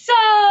 Isa!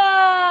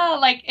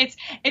 Like,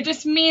 it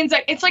just means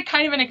like, it's like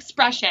kind of an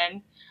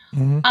expression.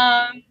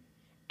 Mm-hmm.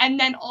 And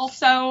then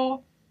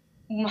also,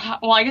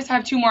 well, I guess I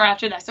have two more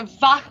after this.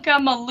 Vaka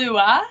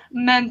Malua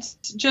meant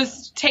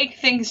just take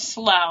things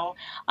slow.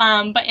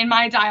 But in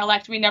my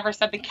dialect, we never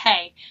said the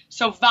K.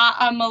 So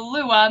Va'a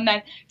Malua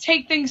meant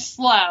take things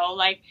slow.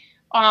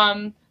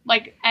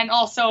 And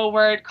also a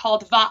word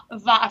called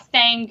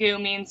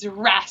Va'athangu means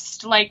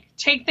rest. Like,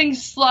 take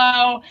things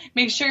slow,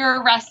 make sure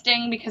you're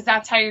resting, because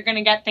that's how you're going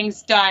to get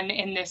things done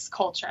in this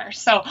culture.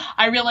 So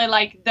I really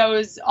like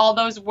all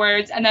those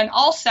words. And then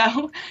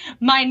also,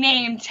 my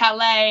name,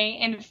 Tele,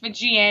 in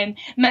Fijian,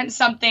 meant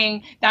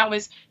something that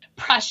was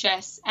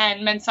precious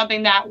and meant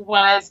something that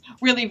was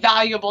really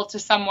valuable to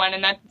someone,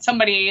 and that's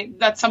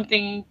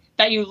something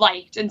that you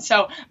liked. And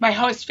so my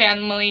host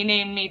family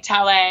named me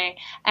Tele,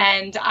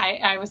 and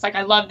I was like,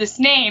 I love this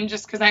name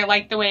just because I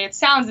like the way it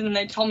sounds. And then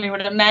they told me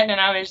what it meant, and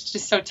I was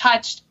just so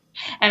touched.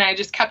 And I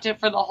just kept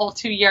it for the whole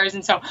 2 years.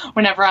 And so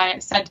whenever I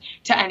said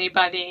to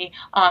anybody,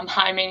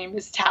 hi, my name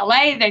is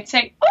Tale, they'd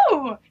say,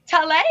 ooh,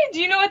 Tale, do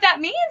you know what that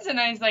means? And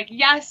I was like,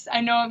 yes, I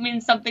know it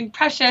means something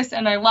precious,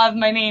 and I love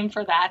my name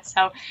for that.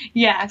 So,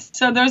 yes.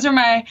 So those are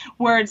my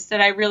words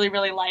that I really,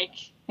 really like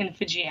in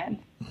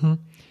Fijian. Mm-hmm.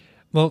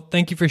 Well,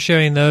 thank you for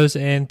sharing those,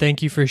 and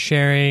thank you for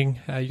sharing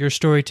your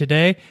story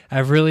today.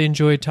 I've really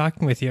enjoyed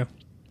talking with you.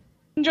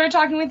 Enjoyed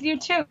talking with you,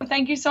 too.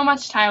 Thank you so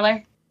much,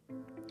 Tyler.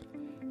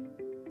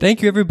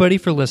 Thank you, everybody,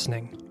 for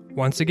listening.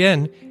 Once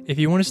again, if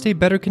you want to stay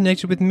better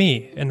connected with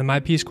me and the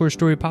My Peace Corps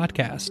Story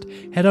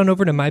podcast, head on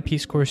over to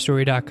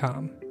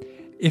mypeacecorpsstory.com.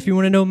 If you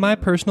want to know my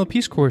personal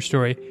Peace Corps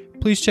story,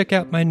 please check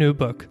out my new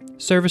book,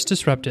 Service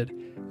Disrupted,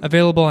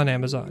 available on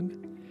Amazon.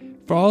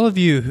 For all of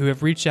you who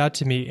have reached out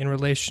to me in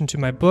relation to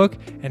my book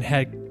and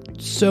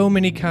had so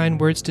many kind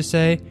words to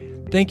say,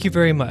 thank you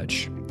very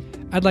much.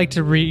 I'd like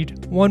to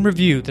read one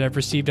review that I've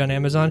received on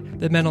Amazon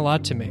that meant a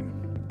lot to me.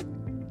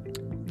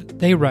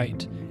 They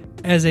write,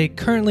 as a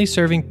currently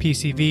serving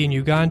PCV in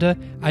Uganda,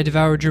 I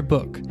devoured your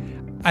book.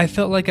 I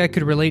felt like I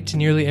could relate to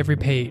nearly every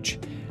page.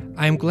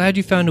 I am glad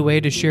you found a way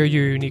to share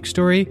your unique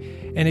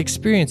story and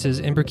experiences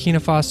in Burkina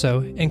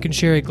Faso and can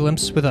share a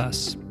glimpse with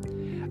us.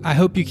 I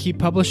hope you keep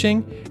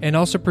publishing and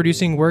also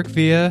producing work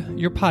via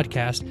your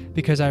podcast,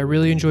 because I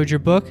really enjoyed your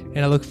book and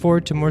I look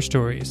forward to more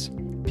stories.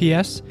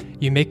 P.S.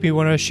 You make me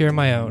want to share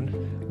my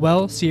own.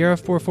 Well, Sierra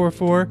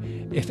 444,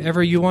 if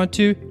ever you want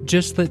to,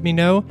 just let me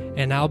know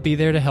and I'll be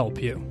there to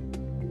help you.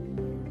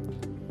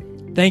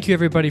 Thank you,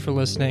 everybody, for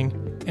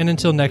listening, and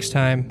until next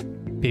time,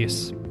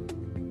 peace.